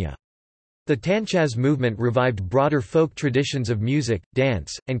Transylvania. The Táncház movement revived broader folk traditions of music,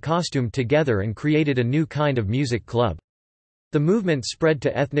 dance, and costume together and created a new kind of music club. The movement spread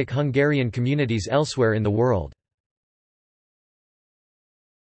to ethnic Hungarian communities elsewhere in the world.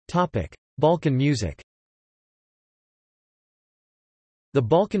 Balkan music. The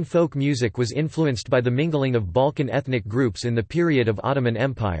Balkan folk music was influenced by the mingling of Balkan ethnic groups in the period of Ottoman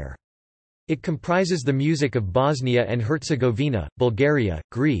Empire. It comprises the music of Bosnia and Herzegovina, Bulgaria,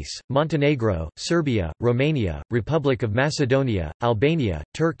 Greece, Montenegro, Serbia, Romania, Republic of Macedonia, Albania,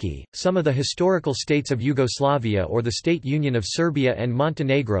 Turkey, some of the historical states of Yugoslavia or the State Union of Serbia and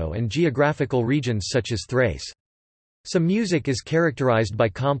Montenegro, and geographical regions such as Thrace. Some music is characterized by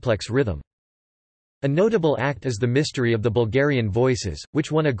complex rhythm. A notable act is The Mystery of the Bulgarian Voices,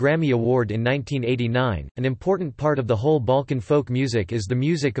 which won a Grammy Award in 1989. An important part of the whole Balkan folk music is the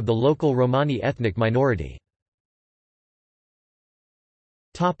music of the local Romani ethnic minority.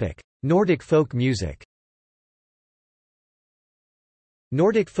 Nordic folk music.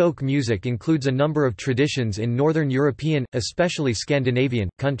 Nordic folk music includes a number of traditions in Northern European, especially Scandinavian,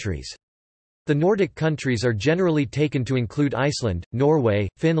 countries. The Nordic countries are generally taken to include Iceland, Norway,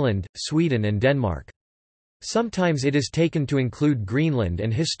 Finland, Sweden and Denmark. Sometimes it is taken to include Greenland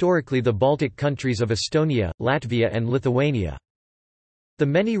and historically the Baltic countries of Estonia, Latvia and Lithuania. The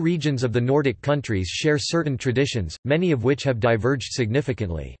many regions of the Nordic countries share certain traditions, many of which have diverged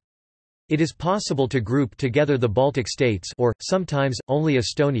significantly. It is possible to group together the Baltic states or, sometimes, only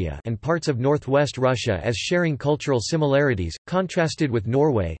Estonia and parts of northwest Russia as sharing cultural similarities, contrasted with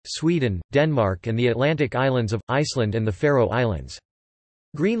Norway, Sweden, Denmark and the Atlantic islands of, Iceland and the Faroe Islands.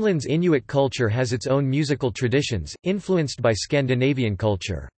 Greenland's Inuit culture has its own musical traditions, influenced by Scandinavian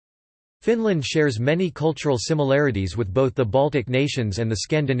culture. Finland shares many cultural similarities with both the Baltic nations and the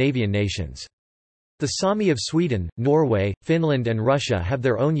Scandinavian nations. The Sami of Sweden, Norway, Finland and Russia have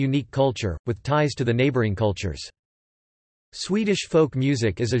their own unique culture, with ties to the neighboring cultures. Swedish folk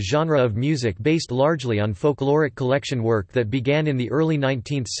music is a genre of music based largely on folkloric collection work that began in the early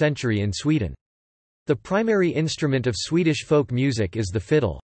 19th century in Sweden. The primary instrument of Swedish folk music is the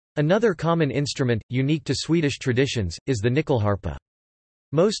fiddle. Another common instrument, unique to Swedish traditions, is the nyckelharpa.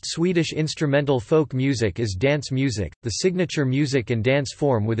 Most Swedish instrumental folk music is dance music. The signature music and dance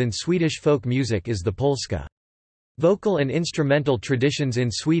form within Swedish folk music is the polska. Vocal and instrumental traditions in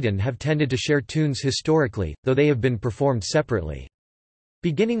Sweden have tended to share tunes historically, though they have been performed separately.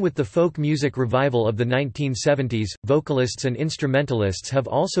 Beginning with the folk music revival of the 1970s, vocalists and instrumentalists have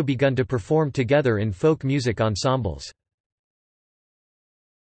also begun to perform together in folk music ensembles.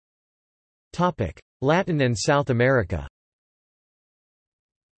 Latin and South America.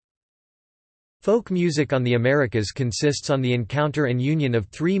 Folk music on the Americas consists on the encounter and union of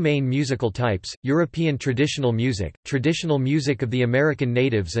three main musical types: European traditional music of the American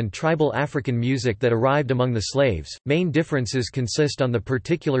natives, and tribal African music that arrived among the slaves. Main differences consist on the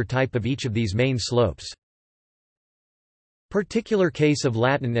particular type of each of these main slopes. Particular case of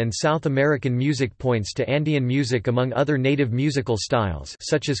Latin and South American music points to Andean music among other native musical styles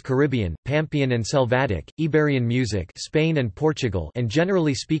such as Caribbean, Pampean and Selvatic, Iberian music Spain and Portugal, and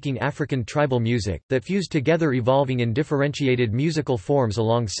generally speaking African tribal music, that fuse together, evolving in differentiated musical forms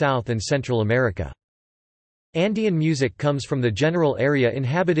along South and Central America. Andean music comes from the general area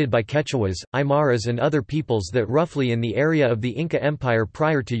inhabited by Quechuas, Aymaras and other peoples that roughly in the area of the Inca Empire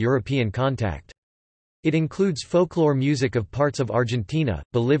prior to European contact. It includes folklore music of parts of Argentina,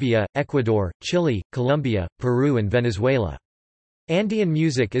 Bolivia, Ecuador, Chile, Colombia, Peru and Venezuela. Andean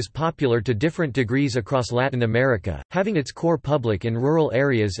music is popular to different degrees across Latin America, having its core public in rural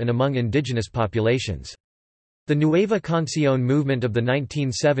areas and among indigenous populations. The Nueva Canción movement of the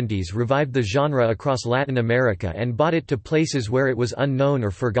 1970s revived the genre across Latin America and brought it to places where it was unknown or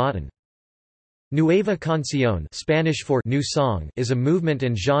forgotten. Nueva Canción, Spanish for new song, is a movement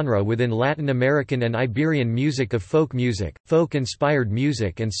and genre within Latin American and Iberian music of folk music, folk-inspired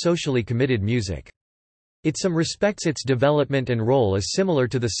music and socially committed music. In some respects its development and role is similar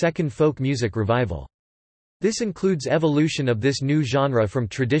to the second folk music revival. This includes evolution of this new genre from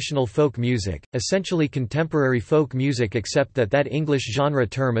traditional folk music, essentially contemporary folk music, except that English genre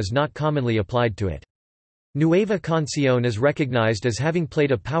term is not commonly applied to it. Nueva Canción is recognized as having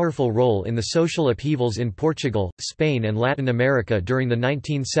played a powerful role in the social upheavals in Portugal, Spain and Latin America during the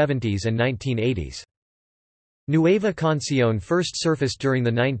 1970s and 1980s. Nueva Canción first surfaced during the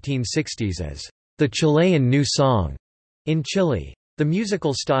 1960s as the Chilean new song in Chile. The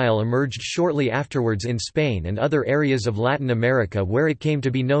musical style emerged shortly afterwards in Spain and other areas of Latin America where it came to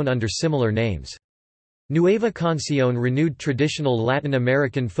be known under similar names. Nueva Canción renewed traditional Latin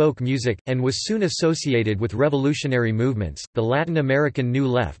American folk music, and was soon associated with revolutionary movements, the Latin American New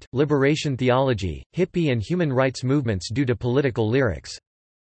Left, liberation theology, hippie and human rights movements due to political lyrics.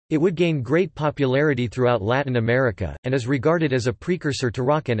 It would gain great popularity throughout Latin America, and is regarded as a precursor to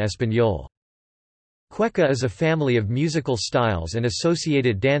rock en español. Cueca is a family of musical styles and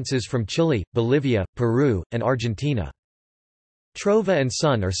associated dances from Chile, Bolivia, Peru, and Argentina. Trova and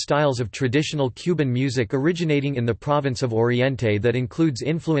son are styles of traditional Cuban music originating in the province of Oriente that includes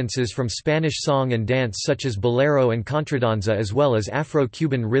influences from Spanish song and dance such as bolero and contradanza, as well as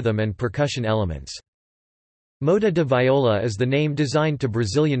Afro-Cuban rhythm and percussion elements. Moda de viola is the name designed to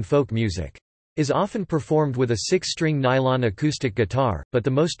Brazilian folk music. Is often performed with a 6-string nylon acoustic guitar, but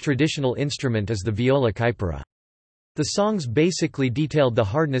the most traditional instrument is the viola caipira. The songs basically detailed the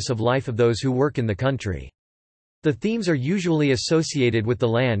hardness of life of those who work in the country. The themes are usually associated with the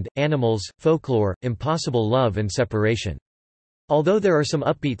land, animals, folklore, impossible love and separation. Although there are some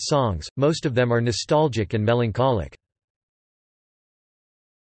upbeat songs, most of them are nostalgic and melancholic.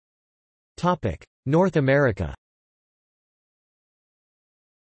 North America.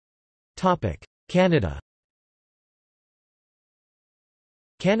 Canada.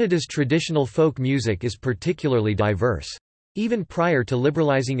 Canada's traditional folk music is particularly diverse. Even prior to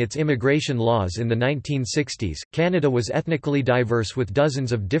liberalizing its immigration laws in the 1960s, Canada was ethnically diverse with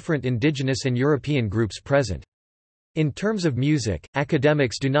dozens of different Indigenous and European groups present. In terms of music,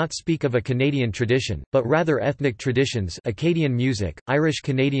 academics do not speak of a Canadian tradition, but rather ethnic traditions: Acadian music, Irish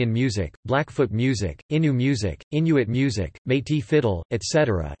Canadian music, Blackfoot music, Innu music, Inuit music, Métis fiddle,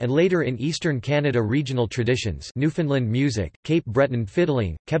 etc., and later in Eastern Canada regional traditions: Newfoundland music, Cape Breton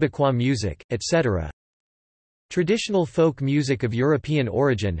fiddling, Quebecois music, etc. Traditional folk music of European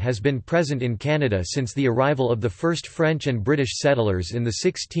origin has been present in Canada since the arrival of the first French and British settlers in the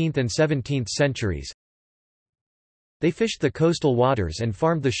 16th and 17th centuries. They fished the coastal waters and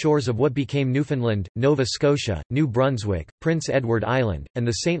farmed the shores of what became Newfoundland, Nova Scotia, New Brunswick, Prince Edward Island, and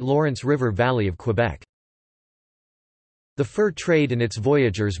the St. Lawrence River Valley of Quebec. The fur trade and its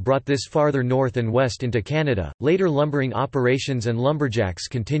voyageurs brought this farther north and west into Canada. Later lumbering operations and lumberjacks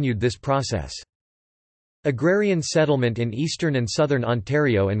continued this process. Agrarian settlement in eastern and southern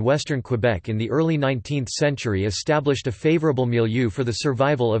Ontario and western Quebec in the early 19th century established a favourable milieu for the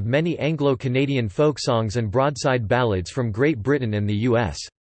survival of many Anglo-Canadian folk songs and broadside ballads from Great Britain and the U.S.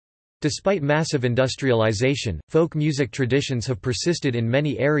 Despite massive industrialization, folk music traditions have persisted in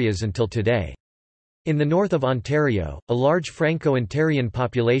many areas until today. In the north of Ontario, a large Franco-Ontarian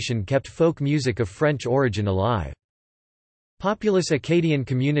population kept folk music of French origin alive. Populous Acadian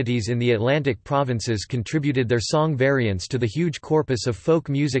communities in the Atlantic provinces contributed their song variants to the huge corpus of folk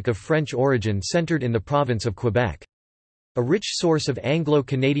music of French origin centered in the province of Quebec. A rich source of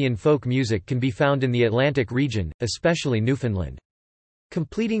Anglo-Canadian folk music can be found in the Atlantic region, especially Newfoundland.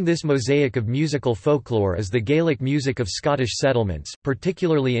 Completing this mosaic of musical folklore is the Gaelic music of Scottish settlements,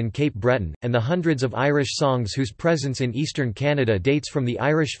 particularly in Cape Breton, and the hundreds of Irish songs whose presence in eastern Canada dates from the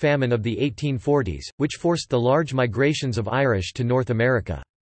Irish famine of the 1840s, which forced the large migrations of Irish to North America.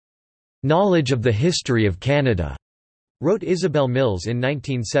 "Knowledge of the history of Canada," wrote Isabel Mills in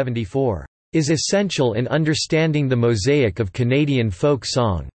 1974, "is essential in understanding the mosaic of Canadian folk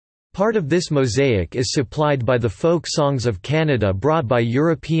song. Part of this mosaic is supplied by the folk songs of Canada brought by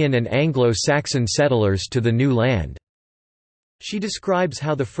European and Anglo-Saxon settlers to the new land." She describes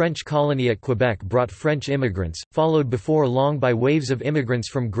how the French colony at Quebec brought French immigrants, followed before long by waves of immigrants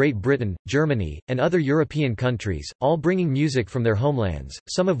from Great Britain, Germany, and other European countries, all bringing music from their homelands,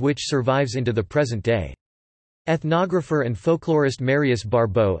 some of which survives into the present day. Ethnographer and folklorist Marius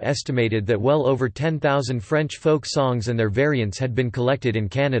Barbeau estimated that well over 10,000 French folk songs and their variants had been collected in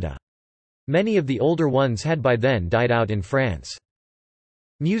Canada. Many of the older ones had by then died out in France.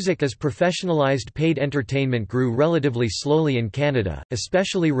 Music as professionalized paid entertainment grew relatively slowly in Canada,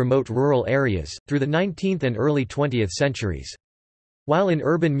 especially remote rural areas, through the 19th and early 20th centuries. While in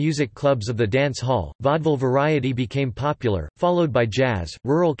urban music clubs of the dance hall, vaudeville variety became popular, followed by jazz,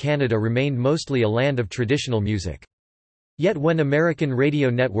 rural Canada remained mostly a land of traditional music. Yet when American radio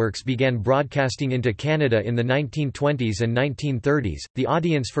networks began broadcasting into Canada in the 1920s and 1930s, the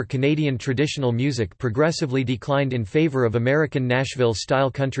audience for Canadian traditional music progressively declined in favor of American Nashville-style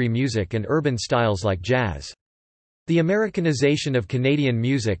country music and urban styles like jazz. The Americanization of Canadian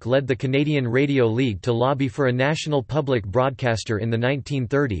music led the Canadian Radio League to lobby for a national public broadcaster in the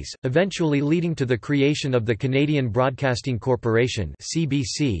 1930s, eventually leading to the creation of the Canadian Broadcasting Corporation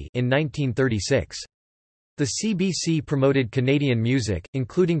 (CBC) in 1936. The CBC promoted Canadian music,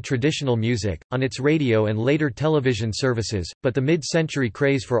 including traditional music, on its radio and later television services, but the mid-century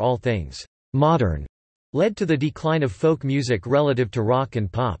craze for all things modern led to the decline of folk music relative to rock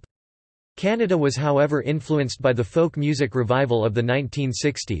and pop. Canada was however influenced by the folk music revival of the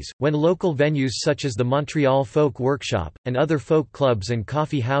 1960s, when local venues such as the Montreal Folk Workshop, and other folk clubs and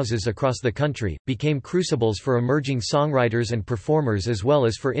coffee houses across the country, became crucibles for emerging songwriters and performers as well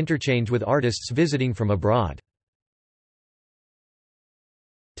as for interchange with artists visiting from abroad.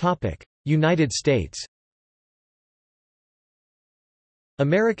 United States.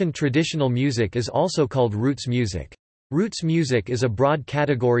 American traditional music is also called roots music. Roots music is a broad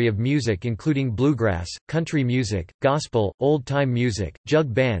category of music including bluegrass, country music, gospel, old-time music,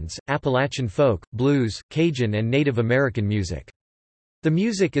 jug bands, Appalachian folk, blues, Cajun and Native American music. The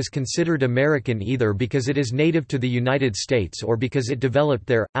music is considered American either because it is native to the United States or because it developed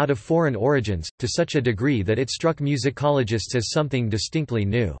there, out of foreign origins, to such a degree that it struck musicologists as something distinctly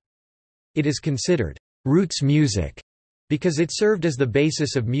new. It is considered roots music because it served as the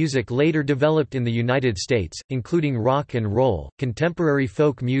basis of music later developed in the United States, including rock and roll, contemporary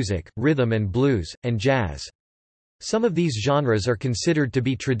folk music, rhythm and blues, and jazz. Some of these genres are considered to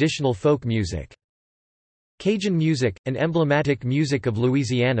be traditional folk music. Cajun music, an emblematic music of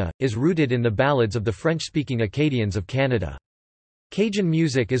Louisiana, is rooted in the ballads of the French-speaking Acadians of Canada. Cajun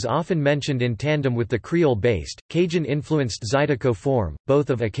music is often mentioned in tandem with the Creole-based, Cajun-influenced Zydeco form, both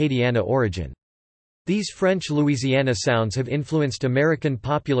of Acadiana origin. These French Louisiana sounds have influenced American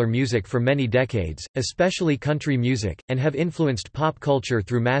popular music for many decades, especially country music, and have influenced pop culture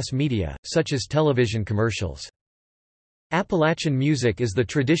through mass media, such as television commercials. Appalachian music is the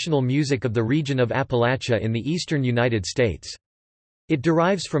traditional music of the region of Appalachia in the eastern United States. It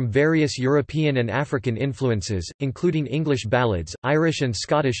derives from various European and African influences, including English ballads, Irish and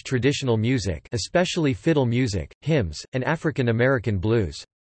Scottish traditional music, especially fiddle music, hymns, and African American blues.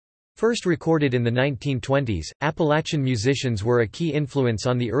 First recorded in the 1920s, Appalachian musicians were a key influence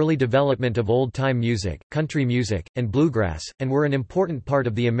on the early development of old-time music, country music, and bluegrass, and were an important part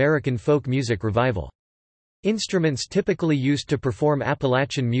of the American folk music revival. Instruments typically used to perform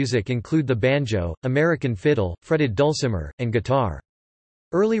Appalachian music include the banjo, American fiddle, fretted dulcimer, and guitar.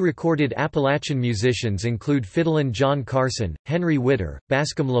 Early recorded Appalachian musicians include fiddlin' John Carson, Henry Witter,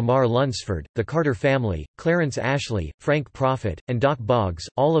 Bascom Lamar Lunsford, the Carter Family, Clarence Ashley, Frank Prophet, and Doc Boggs,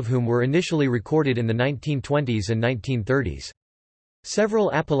 all of whom were initially recorded in the 1920s and 1930s.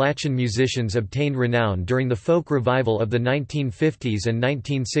 Several Appalachian musicians obtained renown during the folk revival of the 1950s and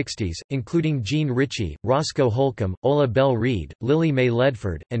 1960s, including Gene Ritchie, Roscoe Holcomb, Ola Belle Reed, Lily Mae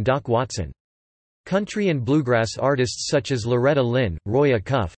Ledford, and Doc Watson. Country and bluegrass artists such as Loretta Lynn, Roy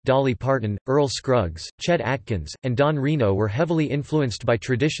Acuff, Dolly Parton, Earl Scruggs, Chet Atkins, and Don Reno were heavily influenced by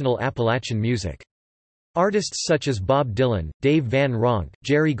traditional Appalachian music. Artists such as Bob Dylan, Dave Van Ronk,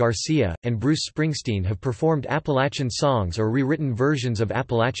 Jerry Garcia, and Bruce Springsteen have performed Appalachian songs or rewritten versions of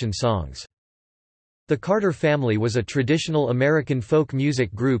Appalachian songs. The Carter Family was a traditional American folk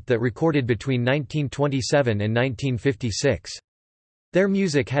music group that recorded between 1927 and 1956. Their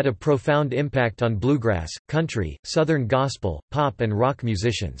music had a profound impact on bluegrass, country, southern gospel, pop and rock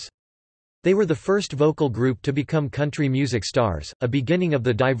musicians. They were the first vocal group to become country music stars, a beginning of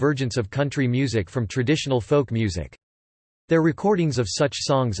the divergence of country music from traditional folk music. Their recordings of such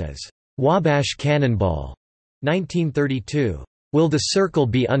songs as Wabash Cannonball, 1932, Will the Circle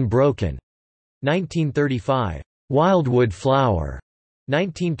Be Unbroken, 1935, Wildwood Flower,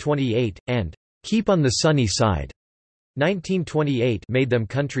 1928, and Keep on the Sunny Side, 1928 made them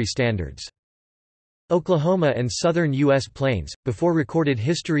country standards. Oklahoma and southern U.S. plains, before recorded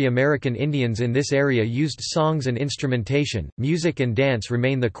history. American Indians in this area used songs and instrumentation. Music and dance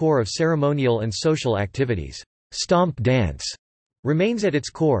remain the core of ceremonial and social activities. Stomp dance remains at its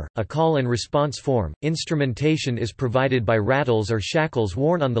core, a call and response form. Instrumentation is provided by rattles or shackles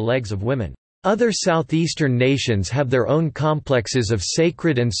worn on the legs of women. Other southeastern nations have their own complexes of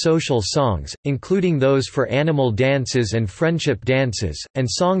sacred and social songs, including those for animal dances and friendship dances, and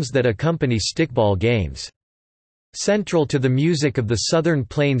songs that accompany stickball games. Central to the music of the Southern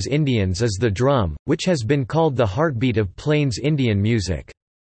Plains Indians is the drum, which has been called the heartbeat of Plains Indian music.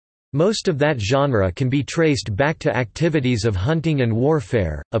 Most of that genre can be traced back to activities of hunting and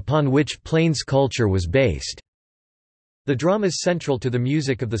warfare, upon which Plains culture was based. The drum is central to the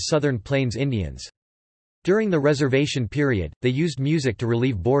music of the Southern Plains Indians. During the reservation period, they used music to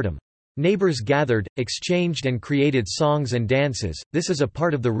relieve boredom. Neighbors gathered, exchanged and created songs and dances. This is a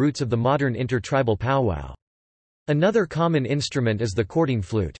part of the roots of the modern intertribal powwow. Another common instrument is the cording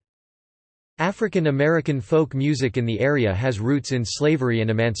flute. African American folk music in the area has roots in slavery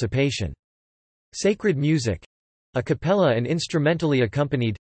and emancipation. Sacred music, a cappella and instrumentally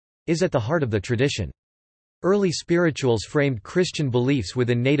accompanied, is at the heart of the tradition. Early spirituals framed Christian beliefs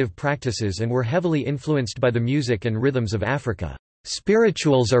within native practices and were heavily influenced by the music and rhythms of Africa.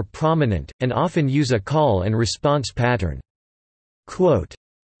 Spirituals are prominent, and often use a call and response pattern. Quote,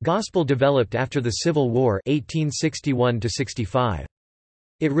 Gospel developed after the Civil War 1861–65.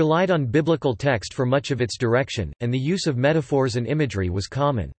 It relied on biblical text for much of its direction, and the use of metaphors and imagery was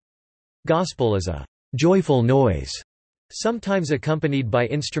common. Gospel is a joyful noise, sometimes accompanied by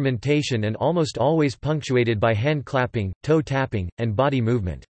instrumentation and almost always punctuated by hand clapping, toe tapping, and body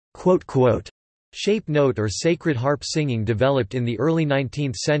movement. Shape note or sacred harp singing developed in the early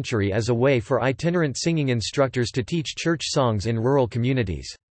 19th century as a way for itinerant singing instructors to teach church songs in rural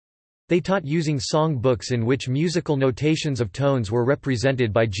communities. They taught using song books in which musical notations of tones were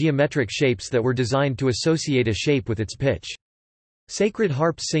represented by geometric shapes that were designed to associate a shape with its pitch. Sacred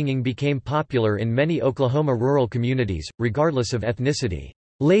harp singing became popular in many Oklahoma rural communities, regardless of ethnicity.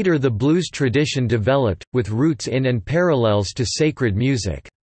 Later the blues tradition developed, with roots in and parallels to sacred music.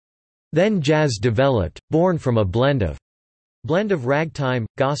 Then jazz developed, born from a blend of ragtime,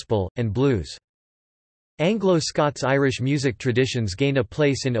 gospel, and blues. Anglo-Scots-Irish music traditions gain a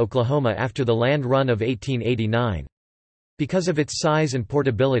place in Oklahoma after the Land Run of 1889. Because of its size and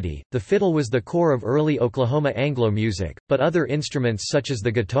portability, the fiddle was the core of early Oklahoma Anglo music, but other instruments such as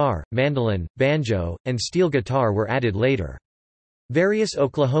the guitar, mandolin, banjo, and steel guitar were added later. Various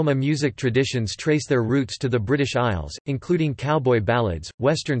Oklahoma music traditions trace their roots to the British Isles, including cowboy ballads,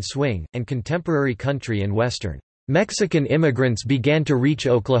 western swing, and contemporary country and western. Mexican immigrants began to reach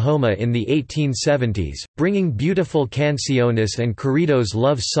Oklahoma in the 1870s, bringing beautiful canciones and corridos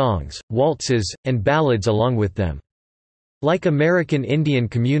love songs, waltzes, and ballads along with them. Like American Indian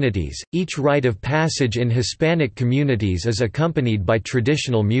communities, each rite of passage in Hispanic communities is accompanied by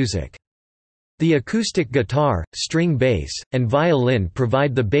traditional music. The acoustic guitar, string bass, and violin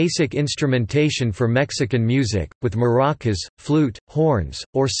provide the basic instrumentation for Mexican music, with maracas, flute, horns,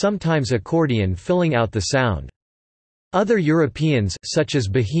 or sometimes accordion filling out the sound. Other Europeans such as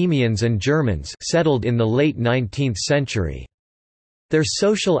Bohemians and Germans settled in the late 19th century. Their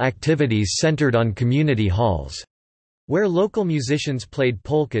social activities centered on community halls. where local musicians played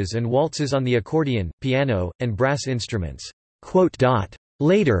polkas and waltzes on the accordion, piano, and brass instruments.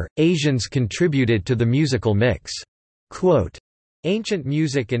 Later, Asians contributed to the musical mix. Ancient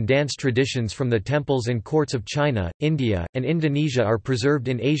music and dance traditions from the temples and courts of China, India, and Indonesia are preserved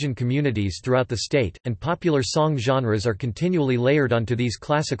in Asian communities throughout the state, and popular song genres are continually layered onto these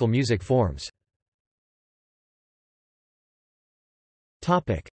classical music forms.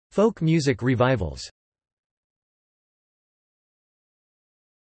 Folk music revivals.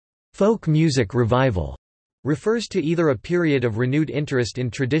 Folk music revival refers to either a period of renewed interest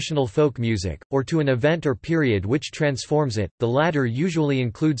in traditional folk music, or to an event or period which transforms it. The latter usually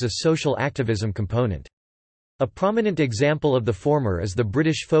includes a social activism component. A prominent example of the former is the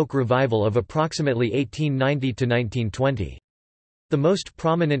British folk revival of approximately 1890 to 1920. The most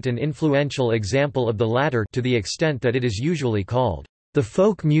prominent and influential example of the latter, to the extent that it is usually called the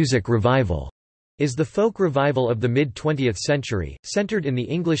folk music revival, is the folk revival of the mid-20th century, centered in the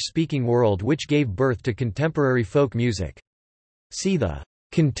English-speaking world, which gave birth to contemporary folk music. See the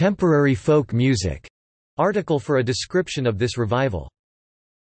 "Contemporary Folk Music" article for a description of this revival.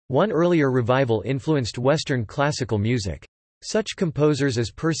 One earlier revival influenced Western classical music. Such composers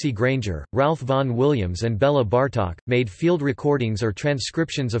as Percy Grainger, Ralph Vaughan Williams and Bela Bartok, made field recordings or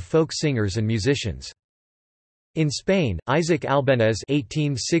transcriptions of folk singers and musicians. In Spain, Isaac Albéniz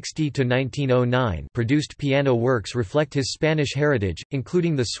 (1860–1909) produced piano works reflect his Spanish heritage,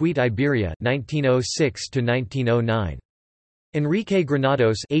 including the Suite Iberia (1906–1909). Enrique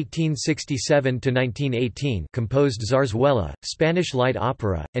Granados (1867–1918) composed zarzuela, Spanish light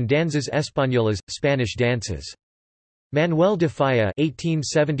opera, and danzas españolas, Spanish dances. Manuel de Falla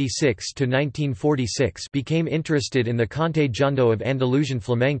 (1876–1946) became interested in the cante jondo of Andalusian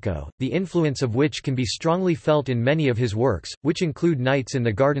flamenco, the influence of which can be strongly felt in many of his works, which include Nights in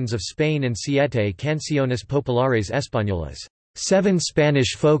the Gardens of Spain and Siete Canciones Populares Españolas, 7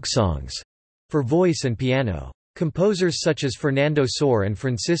 Spanish folk songs, for voice and piano. Composers such as Fernando Sor and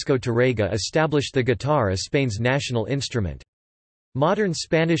Francisco Tárrega established the guitar as Spain's national instrument. Modern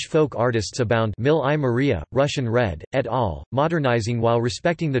Spanish folk artists abound, Mil y María, Russian Red, et al., modernizing while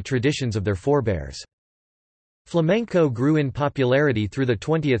respecting the traditions of their forebears. Flamenco grew in popularity through the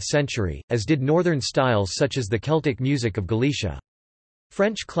 20th century, as did northern styles such as the Celtic music of Galicia.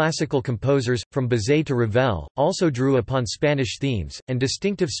 French classical composers, from Bizet to Ravel, also drew upon Spanish themes, and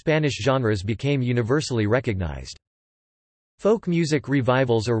distinctive Spanish genres became universally recognized. Folk music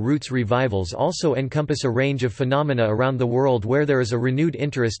revivals or roots revivals also encompass a range of phenomena around the world where there is a renewed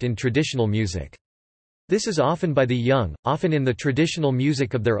interest in traditional music. This is often by the young, often in the traditional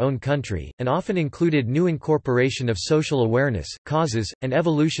music of their own country, and often included new incorporation of social awareness, causes, and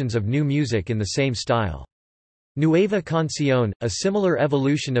evolutions of new music in the same style. Nueva canción, a similar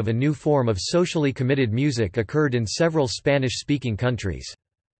evolution of a new form of socially committed music, occurred in several Spanish-speaking countries.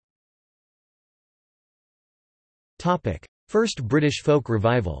 First British folk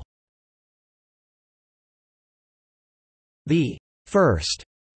revival. The first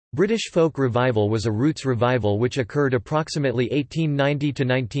British folk revival was a roots revival which occurred approximately 1890 to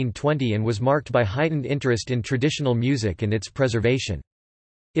 1920 and was marked by heightened interest in traditional music and its preservation.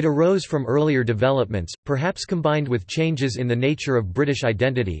 It arose from earlier developments, perhaps combined with changes in the nature of British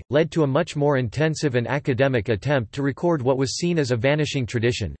identity, led to a much more intensive and academic attempt to record what was seen as a vanishing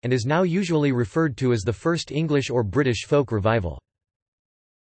tradition, and is now usually referred to as the first English or British folk revival.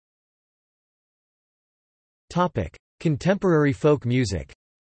 Contemporary folk music.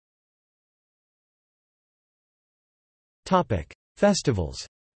 Festivals.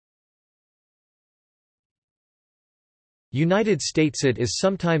 United States. It is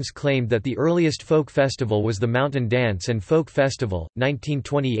sometimes claimed that the earliest folk festival was the Mountain Dance and Folk Festival,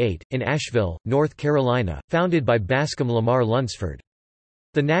 1928, in Asheville, North Carolina, founded by Bascom Lamar Lunsford.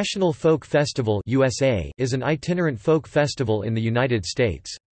 The National Folk Festival USA is an itinerant folk festival in the United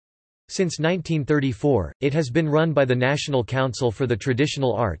States. Since 1934, it has been run by the National Council for the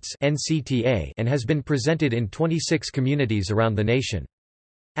Traditional Arts (NCTA) and has been presented in 26 communities around the nation.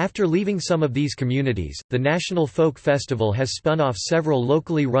 After leaving some of these communities, the National Folk Festival has spun off several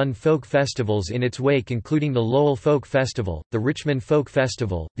locally run folk festivals in its wake, including the Lowell Folk Festival, the Richmond Folk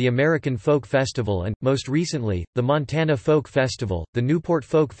Festival, the American Folk Festival and, most recently, the Montana Folk Festival. The Newport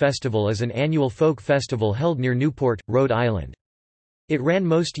Folk Festival is an annual folk festival held near Newport, Rhode Island. It ran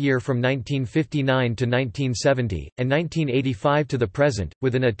most year from 1959 to 1970, and 1985 to the present,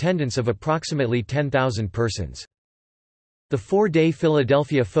 with an attendance of approximately 10,000 persons. The 4-day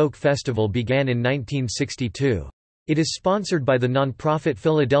Philadelphia Folk Festival began in 1962. It is sponsored by the nonprofit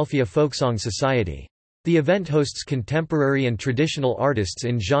Philadelphia Folksong Society. The event hosts contemporary and traditional artists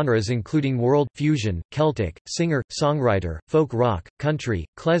in genres including world, fusion, Celtic, singer, songwriter, folk rock, country,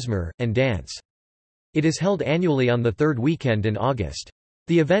 klezmer, and dance. It is held annually on the third weekend in August.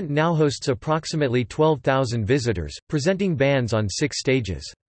 The event now hosts approximately 12,000 visitors, presenting bands on 6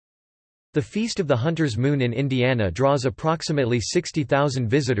 stages. The Feast of the Hunter's Moon in Indiana draws approximately 60,000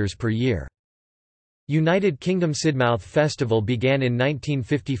 visitors per year. United Kingdom Sidmouth Festival began in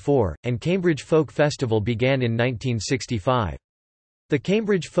 1954, and Cambridge Folk Festival began in 1965. The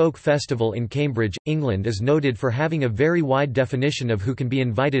Cambridge Folk Festival in Cambridge, England is noted for having a very wide definition of who can be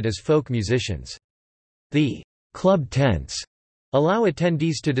invited as folk musicians. The club tents allow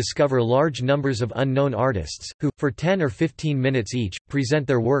attendees to discover large numbers of unknown artists, who, for 10 or 15 minutes each, present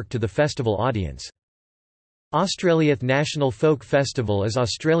their work to the festival audience. Australia's National Folk Festival is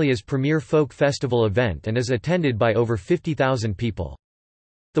Australia's premier folk festival event and is attended by over 50,000 people.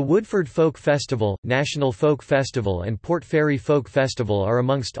 The Woodford Folk Festival, National Folk Festival and Port Fairy Folk Festival are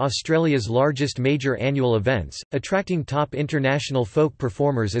amongst Australia's largest major annual events, attracting top international folk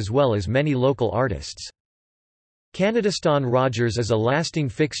performers as well as many local artists. Canadaston Rogers is a lasting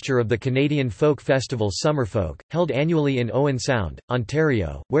fixture of the Canadian folk festival Summerfolk, held annually in Owen Sound,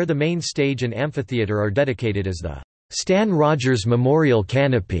 Ontario, where the main stage and amphitheatre are dedicated as the Stan Rogers Memorial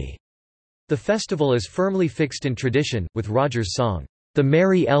Canopy. The festival is firmly fixed in tradition, with Rogers' song, "The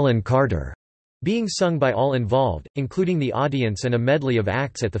Mary Ellen Carter," being sung by all involved, including the audience and a medley of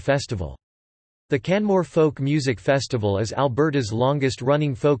acts at the festival. The Canmore Folk Music Festival is Alberta's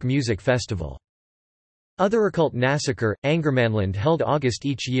longest-running folk music festival. Othercult Massacre, Angermanland held August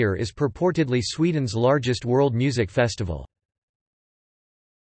each year is purportedly Sweden's largest world music festival.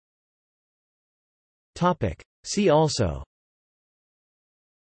 See also: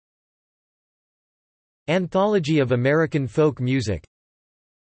 Anthology of American folk music,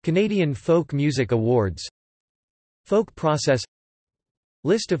 Canadian Folk Music Awards, Folk Process,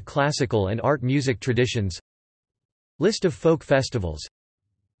 List of classical and art music traditions, List of folk festivals,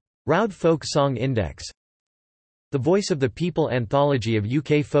 Roud Folk Song Index, The Voice of the People Anthology of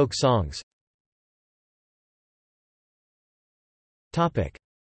UK folk songs.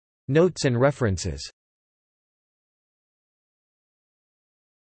 Notes and references.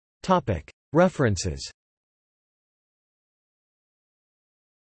 References.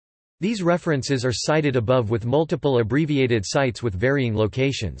 These references are cited above with multiple abbreviated sites with varying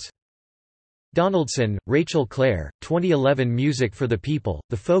locations. Donaldson, Rachel Clare, 2011 Music for the People,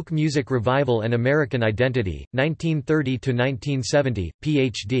 The Folk Music Revival and American Identity, 1930–1970,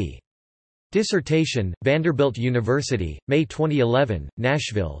 Ph.D. Dissertation, Vanderbilt University, May 2011,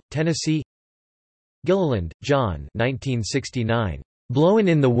 Nashville, Tennessee. Gilliland, John 1969. Blowin'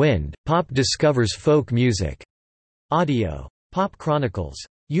 in the Wind, Pop Discovers Folk Music. Audio. Pop Chronicles.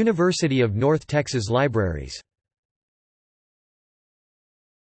 University of North Texas Libraries.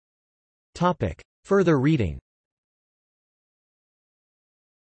 Further reading.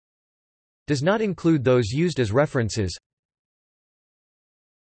 Does not include those used as references.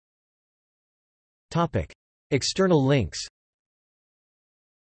 External links.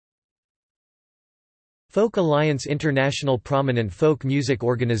 Folk Alliance International Prominent folk music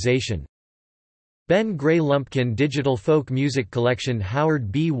organization. Ben Gray Lumpkin Digital Folk Music Collection,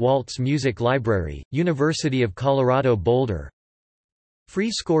 Howard B. Waltz Music Library, University of Colorado Boulder.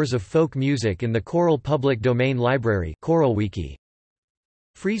 Free scores of folk music in the Choral Public Domain Library, ChoralWiki.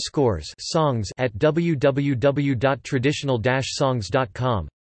 Free scores songs at www.traditional-songs.com.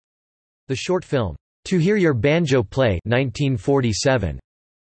 The short film, To Hear Your Banjo Play 1947,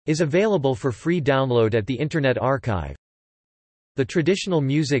 is available for free download at the Internet Archive. The Traditional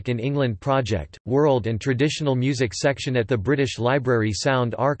Music in England Project, World and Traditional Music section at the British Library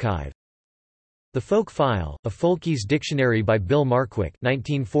Sound Archive. The Folk File, a Folkies Dictionary by Bill Markwick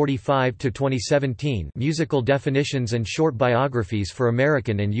 1945–2017, musical definitions and short biographies for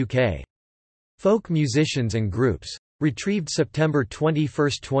American and UK folk musicians and groups. Retrieved September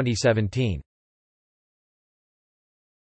 21, 2017.